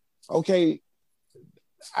 okay,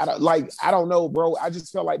 I don't know, bro. I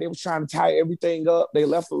just felt like they was trying to tie everything up. They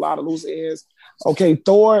left a lot of loose ends. Okay,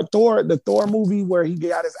 the Thor movie where he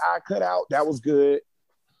got his eye cut out, that was good.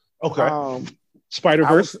 Okay.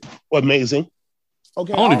 Spider-Verse, amazing.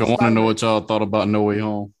 Okay. I don't even want to know what y'all thought about No Way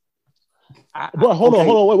Home. Bro, hold on,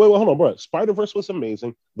 hold on, bro. Spider-Verse was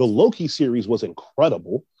amazing. The Loki series was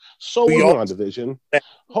incredible. So was WandaVision.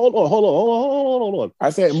 Hold on.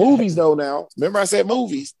 I said movies though. Now, remember I said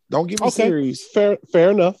movies. Don't give me series. Fair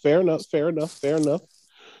enough.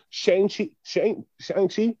 Shang-Chi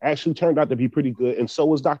actually turned out to be pretty good, and so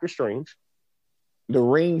was Doctor Strange. The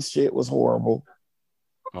Ring shit was horrible.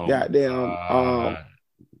 Oh, goddamn.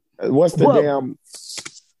 What's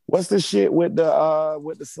the shit with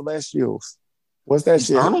the Celestials? What's that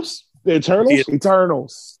shit? The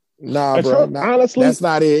Eternals. Nah, bro. Honestly, that's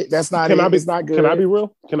not it. That's not it. It's not good. Can I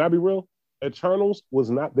be real? Eternals was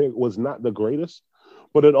not the greatest,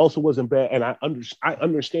 but it also wasn't bad. And I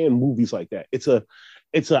understand movies like that. It's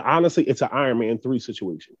honestly an Iron Man 3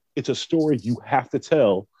 situation. It's a story you have to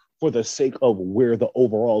tell for the sake of where the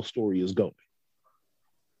overall story is going.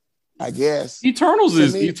 I guess Eternals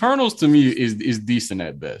to me is decent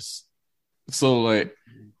at best. So like,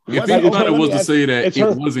 if anybody was to say that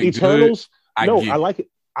it wasn't Eternals, good, I like it.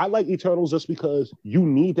 I like Eternals just because you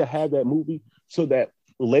need to have that movie so that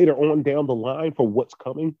later on down the line for what's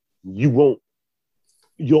coming, you'll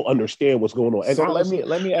understand what's going on. And so let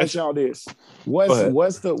me ask y'all this: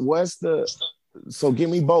 so give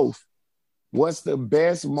me both. What's the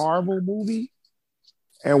best Marvel movie,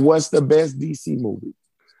 and what's the best DC movie?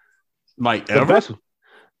 Like ever?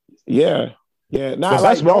 Yeah. Not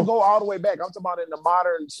like don't go all the way back. I'm talking about in the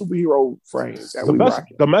modern superhero frames.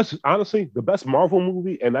 The best Marvel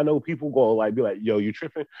movie, and I know people go be like, "Yo, you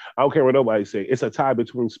tripping?" I don't care what nobody say. It's a tie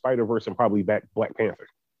between Spider-Verse and probably Black Panther.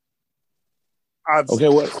 Okay,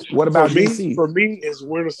 what about DC? For me, it's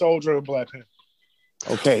Winter Soldier and Black Panther.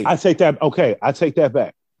 Okay, I take that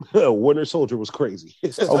back. Winter Soldier was crazy.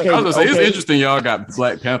 Okay, I was gonna say, it's interesting y'all got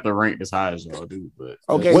Black Panther ranked as high as y'all do, but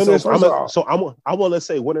okay. I want to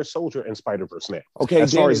say Winter Soldier and Spider-Verse now. Okay,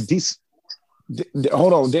 as far as DC,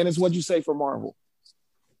 hold on, Dennis. What'd you say for Marvel?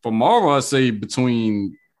 For Marvel, I say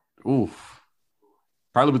probably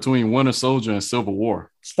between Winter Soldier and Civil War.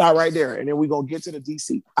 Stop right there, and then we're gonna get to the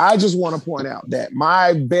DC. I just want to point out that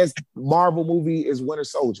my best Marvel movie is Winter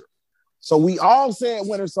Soldier. So we all said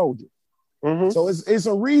Winter Soldier. Mm-hmm. So it's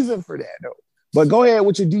a reason for that though. But go ahead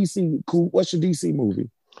with your DC. Cool. What's your DC movie?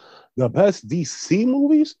 The best DC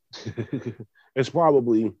movies? It's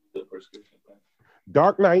probably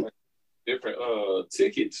Dark Knight. Different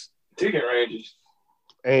ticket ranges.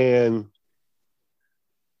 And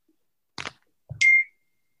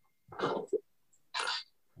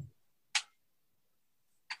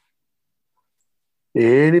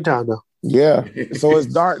anytime though. Yeah. So it's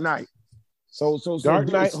Dark Knight. So Dark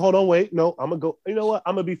Knight. Hold on, wait. No, I'm gonna go. You know what?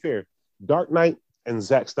 I'm gonna be fair. Dark Knight and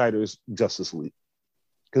Zack Snyder's Justice League,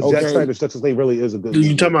 because Zack Snyder's Justice League really is a good.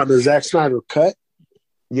 You talking about the Zack Snyder cut?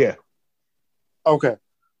 Yeah. Okay.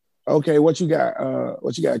 What you got?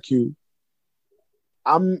 What you got, Q?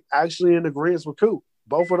 I'm actually in agreement with Q.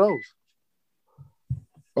 Both of those.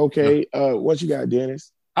 Okay. What you got,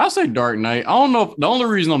 Dennis? I'll say Dark Knight. I don't know. The only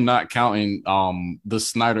reason I'm not counting the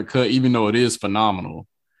Snyder cut, even though it is phenomenal,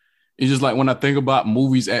 it's just like when I think about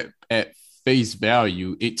movies at face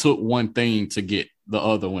value, it took one thing to get the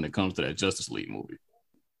other when it comes to that Justice League movie.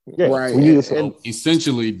 Yeah, right. So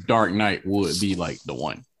essentially, Dark Knight would be like the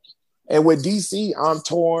one. And with DC, I'm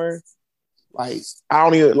torn. Like, I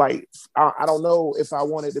don't know if I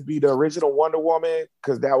want it to be the original Wonder Woman,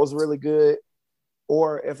 because that was really good,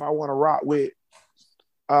 or if I want to rock with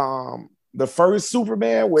the first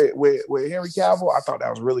Superman with Henry Cavill. I thought that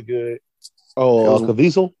was really good. Oh,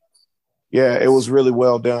 Caviezel? Yeah, it was really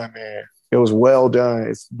well done, man. It was well done.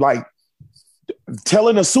 It's like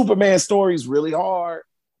telling a Superman story is really hard.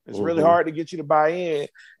 It's really hard to get you to buy in.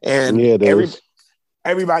 And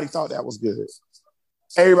everybody thought that was good.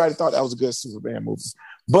 Everybody thought that was a good Superman movie.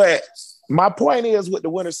 But my point is with the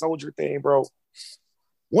Winter Soldier thing, bro.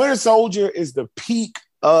 Winter Soldier is the peak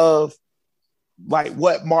of like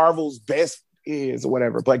what Marvel's best is or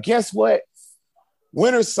whatever. But guess what?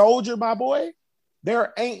 Winter Soldier, my boy,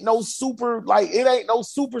 there ain't no super, like, it ain't no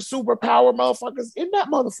super power motherfuckers in that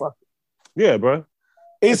motherfucker. Yeah, bro.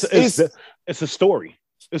 It's a story.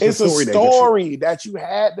 It's a story that you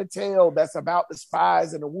had to tell that's about the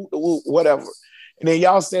spies and the whoop, whatever. And then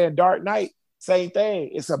y'all saying Dark Knight, same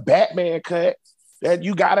thing. It's a Batman cut that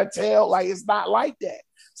you gotta tell. Like, it's not like that.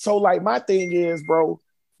 So, like, my thing is, bro,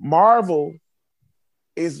 Marvel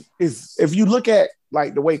is if you look at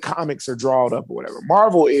like the way comics are drawn up or whatever,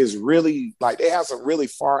 Marvel is really like they have some really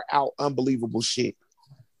far out unbelievable shit,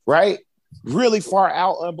 right? Really far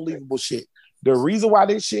out unbelievable shit. The reason why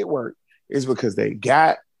this shit worked is because they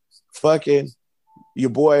got fucking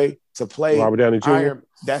your boy to play Robert Downey Jr. Iron.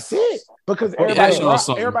 That's it. Because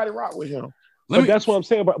everybody rock with him. That's what I'm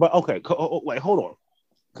saying. But okay, wait, hold on.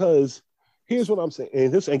 Because here's what I'm saying,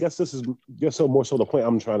 and I guess this is just so more so the point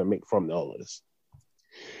I'm trying to make from all of this.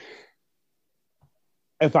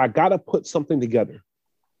 If I gotta put something together,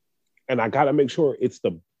 and I gotta make sure it's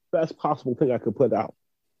the best possible thing I could put out,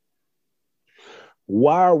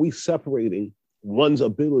 why are we separating one's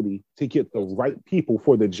ability to get the right people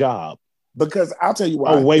for the job? Because I'll tell you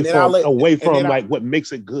why. Away from like what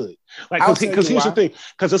makes it good. Like, because here's the thing.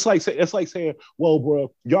 Because it's like saying, well,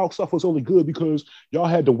 bro, y'all stuff was only good because y'all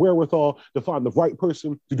had the wherewithal to find the right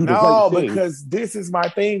person to do the right thing. No, because this is my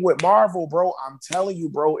thing with Marvel, bro. I'm telling you,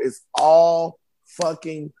 bro, it's all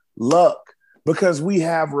fucking luck. Because we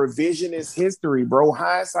have revisionist history, bro.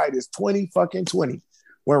 Hindsight is 20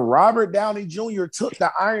 When Robert Downey Jr. took the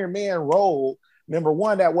Iron Man role, number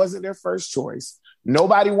one, that wasn't their first choice.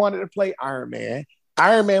 Nobody wanted to play Iron Man.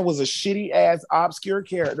 Iron Man was a shitty ass obscure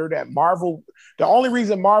character that Marvel, the only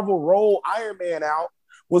reason Marvel rolled Iron Man out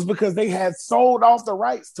was because they had sold off the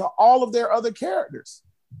rights to all of their other characters.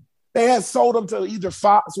 They had sold them to either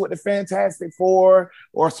Fox with the Fantastic Four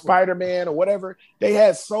or Spider-Man or whatever. They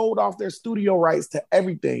had sold off their studio rights to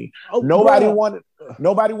everything. Nobody wanted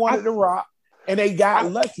The Rock, and they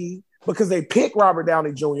got lucky because they picked Robert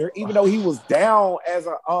Downey Jr., even though he was down as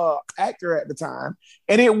an actor at the time,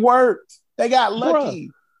 and it worked. They got lucky.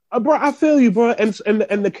 Bro, I feel you, bro. And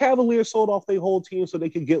the Cavaliers sold off their whole team so they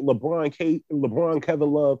could get LeBron,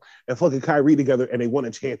 Kevin Love, and fucking Kyrie together, and they won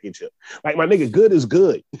a championship. Like, my nigga, good is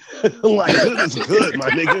good. Like, good is good, my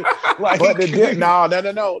nigga. Like, but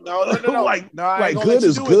no. Like good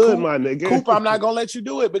is good, my nigga. Coop, I'm not gonna let you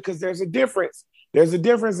do it because there's a difference. There's a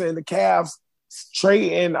difference in the Cavs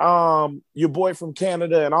trading your boy from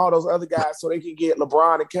Canada and all those other guys so they can get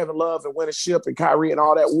LeBron and Kevin Love and win a ship and Kyrie and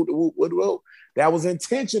all that. Whoop. That was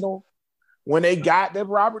intentional. When they got the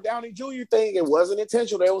Robert Downey Jr. thing, it wasn't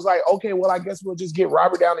intentional. It was like, okay, well, I guess we'll just get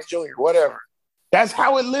Robert Downey Jr., whatever. That's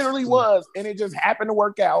how it literally was. And it just happened to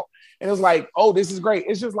work out. And it was like, oh, this is great.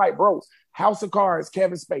 It's just like, bro, House of Cards,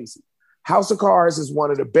 Kevin Spacey. House of Cards is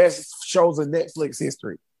one of the best shows in Netflix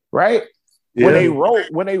history, right? Yeah.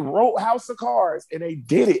 When they wrote House of Cards and they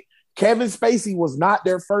did it, Kevin Spacey was not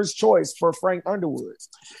their first choice for Frank Underwood.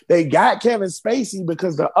 They got Kevin Spacey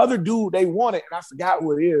because the other dude they wanted, and I forgot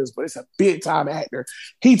who it is, but it's a big time actor.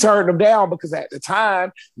 He turned them down because at the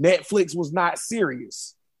time, Netflix was not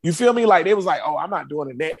serious. You feel me? Like, they was like, oh, I'm not doing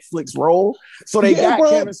a Netflix role. So they got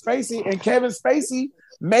Kevin Spacey, and Kevin Spacey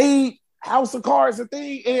made House of Cards a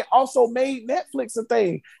thing, and it also made Netflix a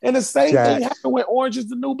thing. And the same thing happened with Orange is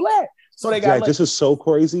the New Black. So they got this is so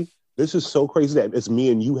crazy. This is so crazy that it's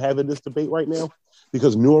me and you having this debate right now,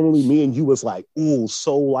 because normally me and you was like, ooh,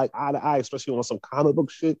 so like eye to eye, especially on some comic book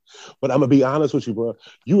shit. But I'm gonna be honest with you, bro.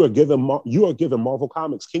 You are giving Marvel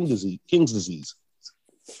Comics King's disease.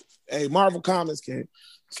 Hey, Marvel Comics can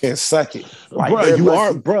suck it, like, bro. You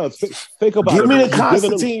are, bro. Think about it. Give me the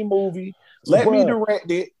Constantine movie. Let me direct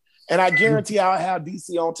it. And I guarantee I'll have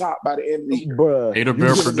DC on top by the end of the year. Bruh. Hater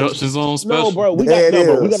Bear Productions on special. No, bro, we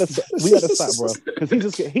gotta stop, bro.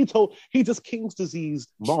 Because he just King's disease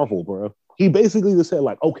Marvel, bro. He basically just said,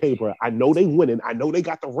 like, okay, bro, I know they winning, I know they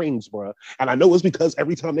got the rings, bro, and I know it's because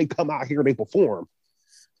every time they come out here they perform.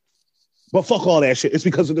 But fuck all that shit. It's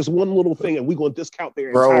because of this one little thing, and we're gonna discount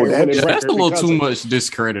their entire that's a little too much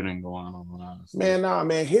discrediting going on. Honestly.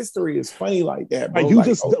 Man, history is funny like that,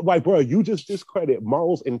 bro. You just discredit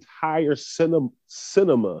Marvel's entire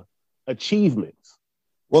cinema achievements.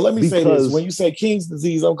 Well, let me say this. When you say King's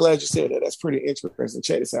disease, I'm glad you said that. That's pretty interesting.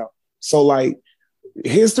 Check this out. So, like,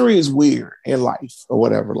 history is weird in life or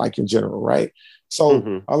whatever, like in general, right?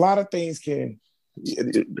 So a lot of things can...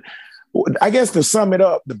 I guess to sum it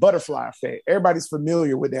up, the butterfly effect. Everybody's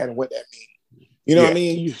familiar with that and what that means. You know what I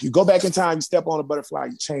mean? You go back in time, you step on a butterfly,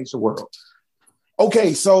 you change the world.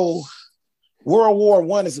 Okay, so World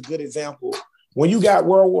War I is a good example. When you got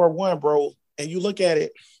World War I, bro, and you look at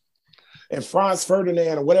it, and Franz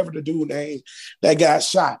Ferdinand or whatever the dude name that got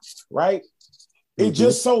shot, right? It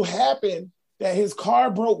just so happened that his car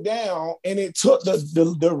broke down and it took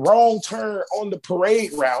the wrong turn on the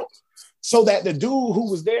parade route so that the dude who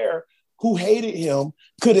was there, who hated him,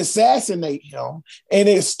 could assassinate him. And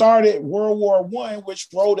it started World War I, which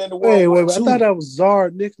rolled into World War II. I thought that was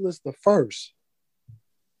Tsar Nicholas I.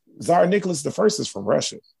 Tsar Nicholas I is from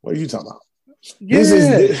Russia. What are you talking about?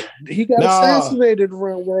 Yeah, he got assassinated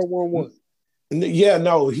around World War I. Yeah,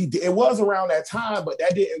 no, it was around that time, but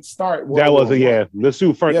that didn't start. This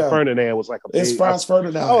dude Ferdinand was like it's Franz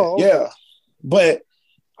Ferdinand. Oh, okay. Yeah, but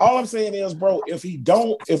all I'm saying is, bro, if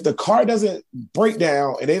the car doesn't break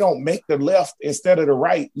down and they don't make the left instead of the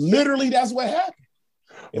right, literally that's what happened.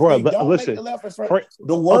 If bro, they don't listen, make the left in front,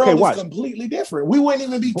 the world is completely different. We wouldn't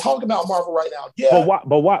even be talking about Marvel right now. Yeah,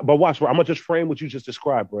 but watch, bro. I'm gonna just frame what you just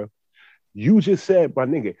described, bro. You just said, my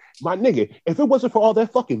nigga, if it wasn't for all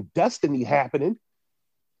that fucking destiny happening,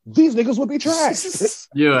 these niggas would be trash.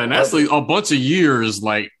 Yeah, and that's like a bunch of years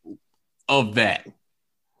like of that.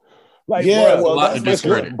 Like, yeah, bro, well, a lot of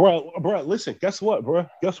discredit. Bro, listen, guess what, bro?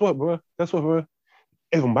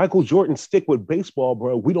 If Michael Jordan stick with baseball,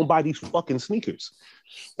 bro, we don't buy these fucking sneakers.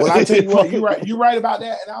 Well, I tell you what, you're right about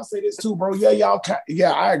that, and I'll say this too, bro. Yeah,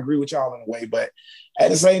 I agree with y'all in a way, but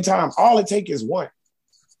at the same time, all it takes is one.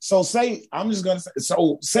 So say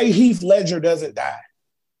Heath Ledger doesn't die,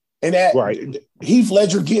 and that Heath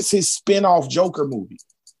Ledger gets his spin-off Joker movie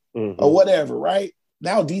or whatever, right?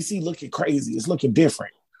 Now DC looking crazy. It's looking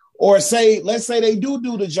different. Or let's say they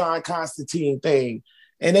do the John Constantine thing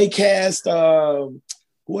and they cast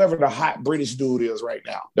whoever the hot British dude is right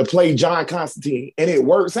now to play John Constantine and it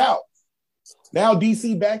works out. Now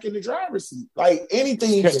DC back in the driver's seat. Like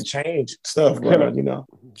anything can change stuff, bro, you know.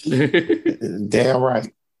 Damn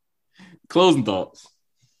right. Closing thoughts.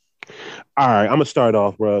 All right, I'm gonna start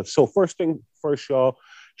off, bro. So first thing first, y'all,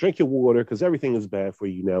 drink your water because everything is bad for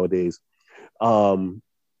you nowadays. Early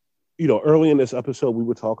in this episode, we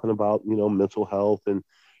were talking about, mental health and,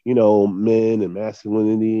 men and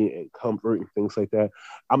masculinity and comfort and things like that.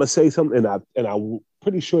 I'm gonna say something, and I'm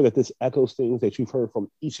pretty sure that this echoes things that you've heard from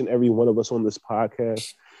each and every one of us on this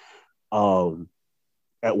podcast,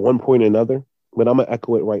 at one point or another. But I'm gonna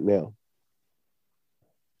echo it right now.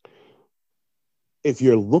 If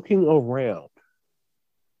you're looking around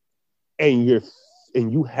and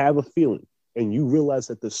you have a feeling and you realize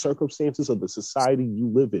that the circumstances of the society you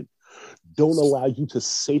live in don't allow you to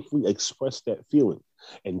safely express that feeling,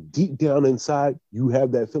 and deep down inside you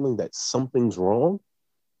have that feeling that something's wrong,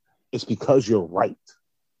 it's because you're right.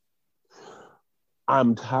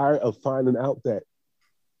 I'm tired of finding out that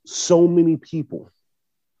so many people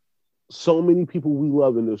we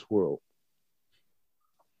love in this world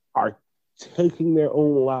are taking their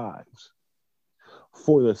own lives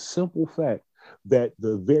for the simple fact that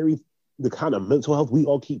the kind of mental health we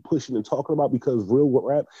all keep pushing and talking about, because real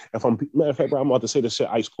rap, matter of fact, bro, I'm about to say this shit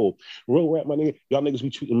ice cold. Real rap, my nigga, y'all niggas be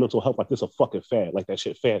treating mental health like this a fucking fad, like that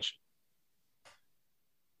shit fashion.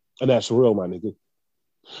 And that's real, my nigga.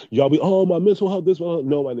 Y'all be, my mental health, this one.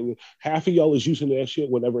 No, my nigga. Half of y'all is using that shit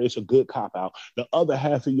whenever it's a good cop out. The other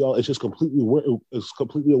half of y'all is just completely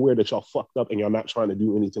aware that y'all fucked up and y'all not trying to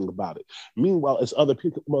do anything about it. Meanwhile, it's other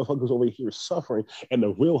people, motherfuckers over here suffering, and the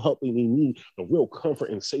real help they need, the real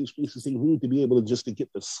comfort and safe spaces they need to be able to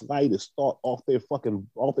get the slightest thought off their fucking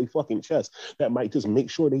chest that might just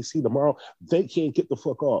make sure they see tomorrow. They can't get the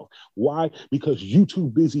fuck off. Why? Because you too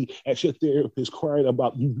busy at your therapist crying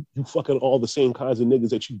about you fucking all the same kinds of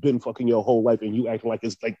niggas that you've been fucking your whole life, and you acting like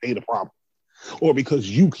it's like they the problem, or because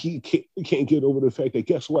you can't get over the fact that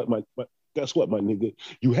guess what, my nigga,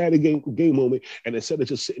 you had a game moment, and instead of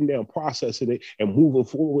just sitting down processing it and moving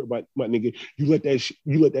forward, my nigga, you let that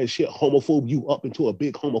shit homophobe you up into a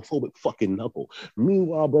big homophobic fucking knuckle.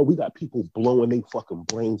 Meanwhile, bro, we got people blowing their fucking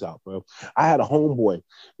brains out, bro. I had a homeboy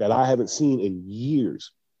that I haven't seen in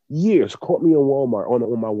years, caught me in Walmart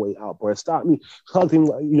on my way out, bro. Stopped me, talking,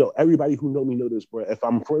 everybody who know me know this, bro. If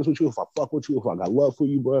I'm friends with you, if I fuck with you, if I got love for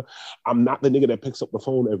you, bro, I'm not the nigga that picks up the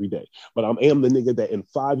phone every day. But I am the nigga that in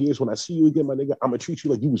 5 years, when I see you again, my nigga, I'm gonna treat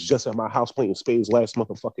you like you was just at my house playing spades last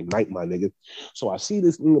motherfucking night, my nigga. So I see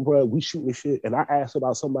this nigga, bro, we shooting shit, and I asked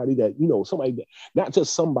about somebody that, not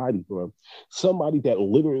just somebody, bro, somebody that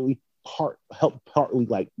literally help partly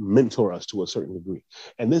like mentor us to a certain degree.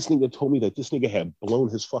 And this nigga told me that this nigga had blown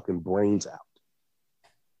his fucking brains out.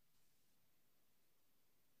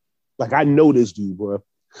 Like, I know this dude, bro.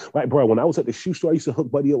 Like, bro, when I was at the shoe store, I used to hook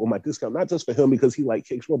Buddy up with my discount, not just for him because he like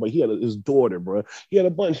kicks, bro, but he had his daughter, bro. He had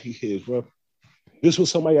a bunch of kids, bro. This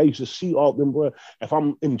was somebody I used to see all of them, bro. If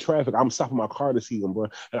I'm in traffic, I'm stopping my car to see him, bro.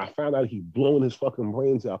 And I found out he blowing his fucking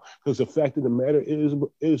brains out. Because the fact of the matter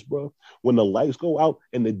is, bro, when the lights go out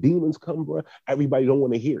and the demons come, bro, everybody don't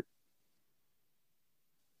want to hear it.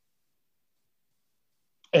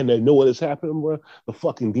 And they know what is happening, bro. The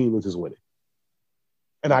fucking demons is winning.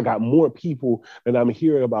 And I got more people than I'm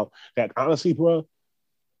hearing about that. Honestly, bro,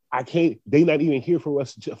 I can't. They not even here for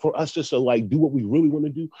us just to like do what we really want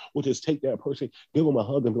to do, which is take that person, give them a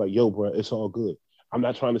hug, and be like, "Yo, bro, it's all good." I'm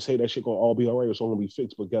not trying to say that shit gonna all be all right. It's all gonna be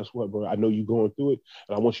fixed, but guess what, bro? I know you going through it,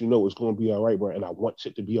 and I want you to know it's gonna be all right, bro. And I want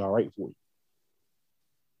shit to be all right for you.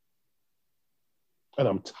 And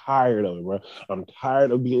I'm tired of it, bro. I'm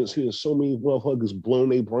tired of seeing so many motherfuckers blowing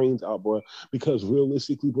their brains out, bro. Because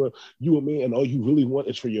realistically, bro, you a man, and all you really want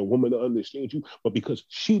is for your woman to understand you. But because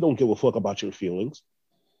she don't give a fuck about your feelings,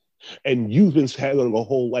 and you've been having a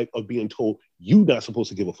whole life of being told you're not supposed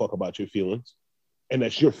to give a fuck about your feelings, and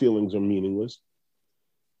that your feelings are meaningless.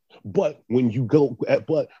 But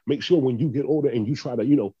but make sure when you get older and you try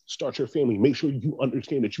to, start your family, make sure you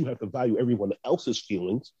understand that you have to value everyone else's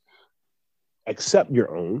feelings, except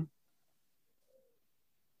your own.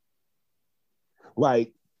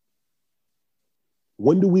 Like,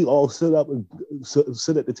 when do we all sit at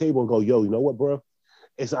the table and go, yo, you know what, bro?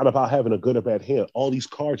 It's not about having a good or bad hand. All these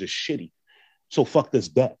cards are shitty. So fuck this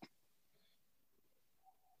deck.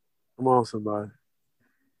 Come on, somebody.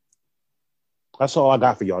 That's all I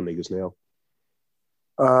got for y'all niggas now.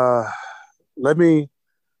 Let me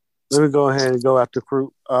go ahead and go after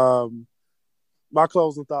Crew. My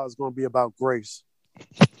closing thought is going to be about grace.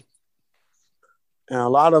 And a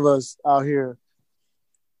lot of us out here,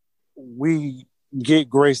 we get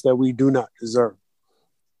grace that we do not deserve.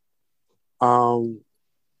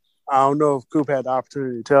 I don't know if Coop had the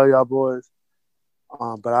opportunity to tell y'all boys,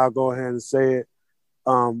 but I'll go ahead and say it.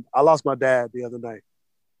 I lost my dad the other night.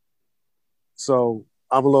 So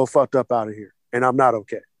I'm a little fucked up out of here, and I'm not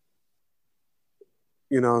okay.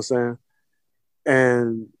 You know what I'm saying?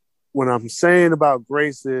 And what I'm saying about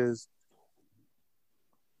grace is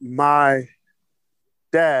my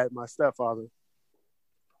dad, my stepfather,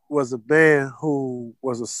 was a man who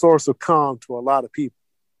was a source of calm to a lot of people.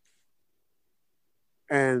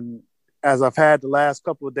 And as I've had the last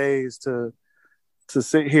couple of days to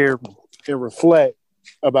sit here and reflect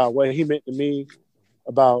about what he meant to me,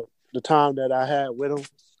 about the time that I had with him,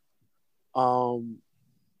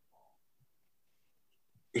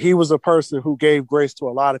 he was a person who gave grace to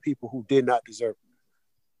a lot of people who did not deserve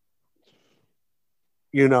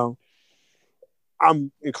it.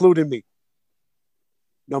 I'm including me.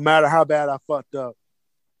 No matter how bad I fucked up,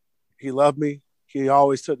 he loved me. He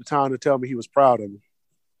always took the time to tell me he was proud of me.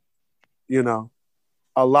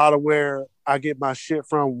 A lot of where I get my shit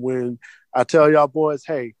from when I tell y'all boys,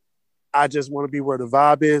 hey, I just want to be where the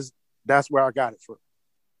vibe is, that's where I got it from.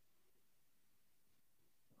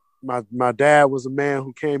 My dad was a man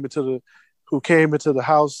who came into the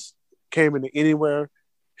house, came into anywhere.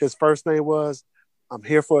 His first thing was, I'm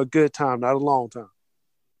here for a good time, not a long time.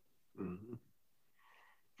 Mm-hmm.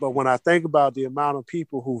 But when I think about the amount of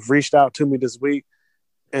people who've reached out to me this week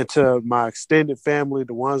and to my extended family,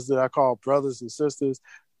 the ones that I call brothers and sisters,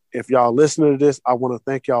 if y'all listening to this, I want to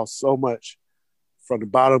thank y'all so much from the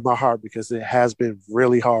bottom of my heart, because it has been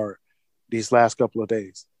really hard these last couple of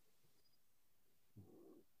days.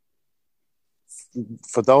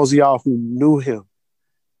 For those of y'all who knew him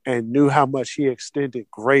and knew how much he extended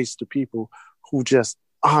grace to people who just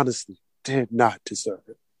honestly did not deserve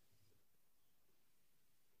it.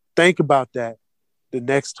 Think about that the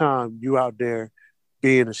next time you out there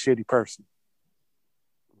being a shitty person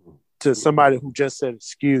to somebody who just said,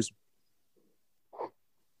 excuse me.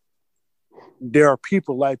 There are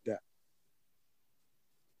people like that.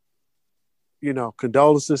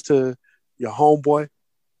 Condolences to your homeboy.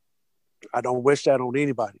 I don't wish that on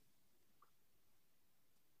anybody.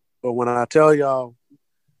 But when I tell y'all,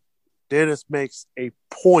 Dennis makes a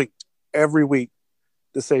point every week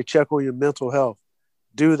to say, check on your mental health.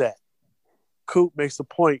 Do that. Coop makes a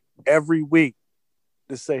point every week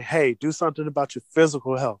to say, hey, do something about your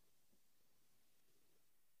physical health.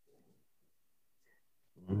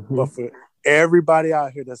 Mm-hmm. But for everybody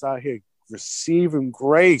out here that's out here receiving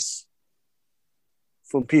grace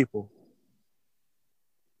from people,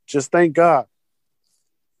 just thank God,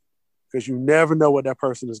 because you never know what that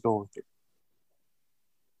person is going through.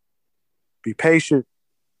 Be patient.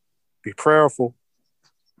 Be prayerful.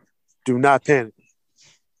 Do not panic.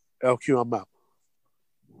 LQ, I'm out.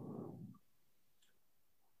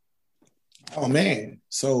 Oh, man.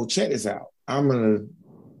 So check this out. I'm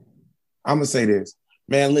gonna say this.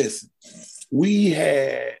 Man, listen. We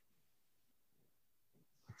had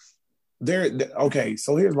okay,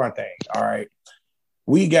 so here's my thing. All right.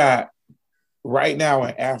 We got right now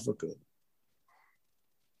in Africa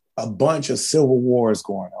a bunch of civil wars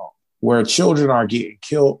going on where children are getting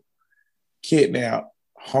killed, kidnapped,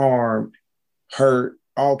 harmed, hurt,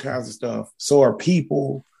 all kinds of stuff. So are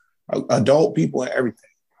people, adult people and everything.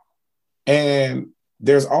 And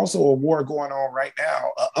there's also a war going on right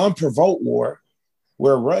now, an unprovoked war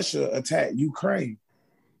where Russia attacked Ukraine.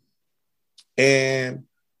 And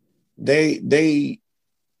they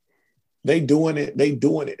doing it, they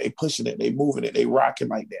pushing it, they moving it, they rocking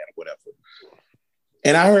like that or whatever.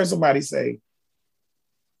 And I heard somebody say,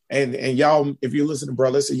 and y'all, if you listen to Bro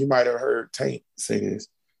Listen, you might have heard Tank say this,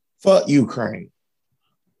 fuck Ukraine.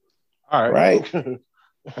 All right?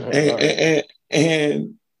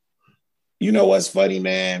 And you know what's funny,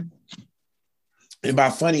 man? And by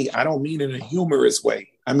funny, I don't mean in a humorous way.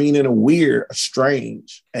 I mean in a weird, a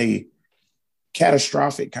strange, a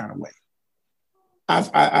catastrophic kind of way.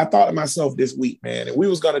 I thought to myself this week, man, and we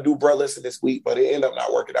was going to do Bro Listen this week, but it ended up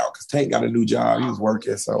not working out because Tank got a new job. He was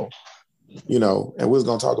working, so, you know, and we was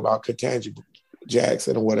going to talk about Ketanji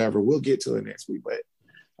Jackson or whatever. We'll get to it next week, but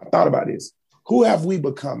I thought about this. Who have we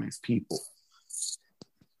become as people?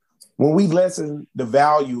 When we lessen the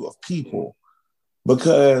value of people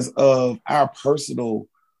because of our personal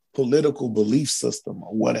political belief system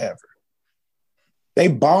or whatever. They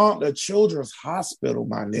bombed a children's hospital,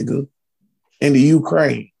 my nigga, in the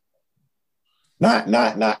Ukraine. Not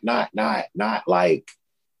like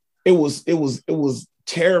it was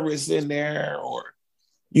terrorists in there or,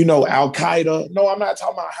 you know, Al-Qaeda. No, I'm not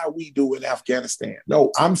talking about how we do in Afghanistan.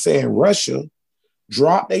 No, I'm saying Russia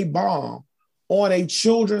dropped a bomb on a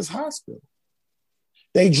children's hospital.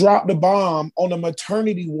 They dropped a bomb on a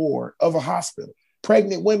maternity ward of a hospital,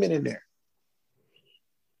 pregnant women in there.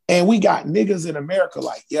 And we got niggas in America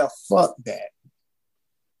like, yeah, fuck that.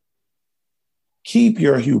 Keep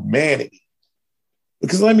your humanity.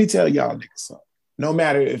 Because let me tell y'all niggas something. No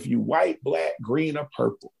matter if you white, black, green, or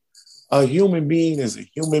purple, a human being is a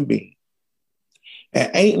human being.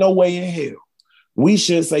 And ain't no way in hell we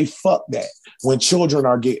should say fuck that when children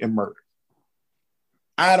are getting murdered.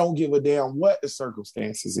 I don't give a damn what the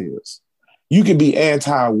circumstances is. You can be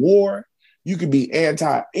anti-war, you can be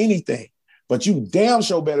anti-anything, but you damn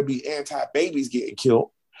sure better be anti-babies getting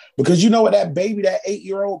killed. Because you know what that baby, that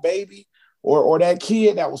 8-year-old baby, or that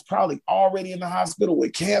kid that was probably already in the hospital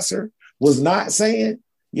with cancer was not saying,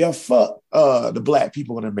 yeah, fuck the black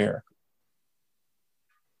people in America.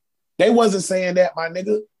 They wasn't saying that, my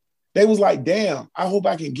nigga. They was like, damn, I hope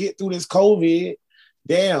I can get through this COVID.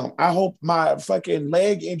 Damn, I hope my fucking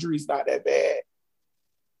leg injury's not that bad.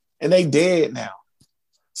 And they dead now.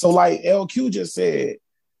 So like LQ just said,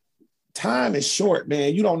 time is short,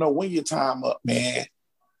 man. You don't know when your time up, man.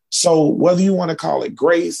 So whether you want to call it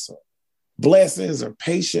grace, or blessings, or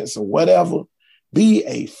patience, or whatever, be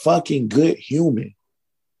a fucking good human.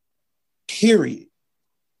 Period.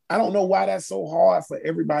 I don't know why that's so hard for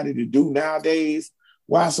everybody to do nowadays.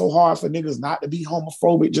 Why it's so hard for niggas not to be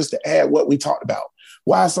homophobic, just to add what we talked about.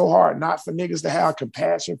 Why it's so hard not for niggas to have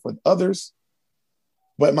compassion for others.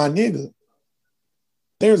 But my nigga,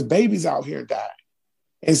 there's babies out here dying.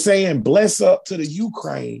 And saying bless up to the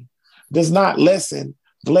Ukraine does not lessen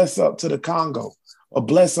bless up to the Congo or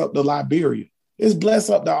bless up to Liberia. It's bless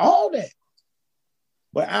up to all that.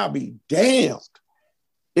 But I'll be damned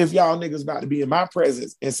if y'all niggas about to be in my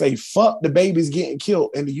presence and say, fuck the babies getting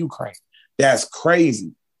killed in the Ukraine. That's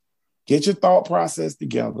crazy. Get your thought process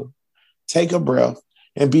together, take a breath,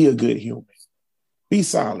 and be a good human. Be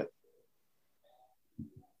solid.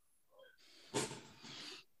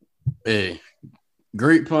 Hey,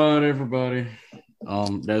 great pod, everybody.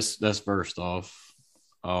 That's first off.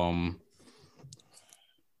 For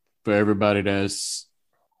everybody that's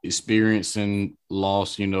experiencing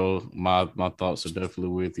loss, you know, my thoughts are definitely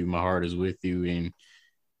with you. My heart is with you, and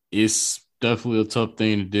it's definitely a tough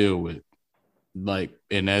thing to deal with. Like,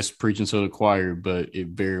 and that's preaching to the choir, but it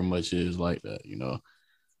very much is like that, you know.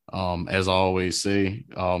 As I always say,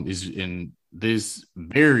 is in this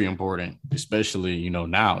very important, especially, you know,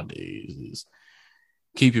 nowadays, is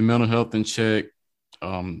keep your mental health in check.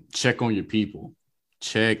 Check on your people.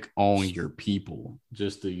 Check on your people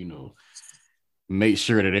just to, you know, make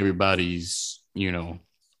sure that everybody's, you know,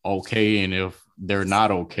 okay. And if they're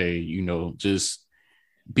not okay, you know, just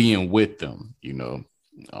being with them, you know,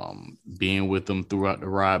 being with them throughout the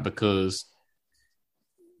ride, because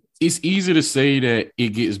it's easy to say that it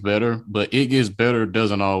gets better, but it gets better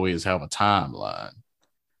doesn't always have a timeline.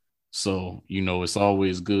 So, it's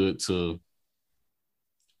always good to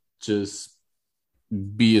just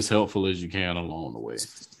be as helpful as you can along the way.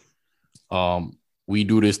 We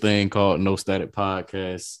do this thing called No Static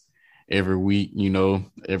Podcast every week.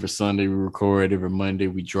 Every Sunday we record, every Monday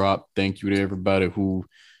we drop. Thank you to everybody who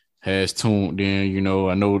has tuned in.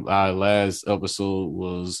 I know our last episode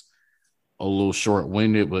was a little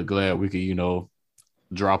short-winded, but glad we could,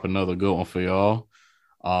 drop another good one for y'all.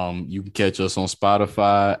 You can catch us on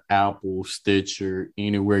Spotify, Apple, Stitcher,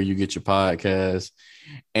 anywhere you get your podcast.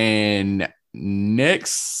 And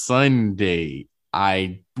next Sunday,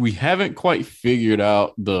 we haven't quite figured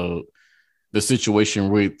out the situation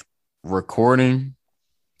with recording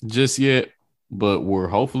just yet, but we're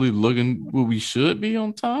hopefully looking where we should be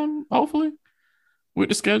on time, hopefully, with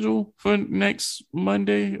the schedule for next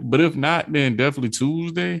Monday. But if not, then definitely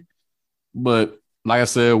Tuesday. But like I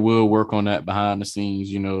said, we'll work on that behind the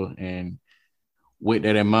scenes, and with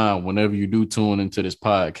that in mind, whenever you do tune into this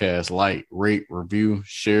podcast, like, rate, review,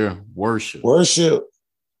 share, worship.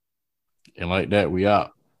 And like that, we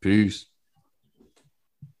out. Peace.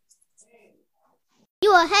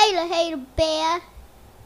 You a hater, bear.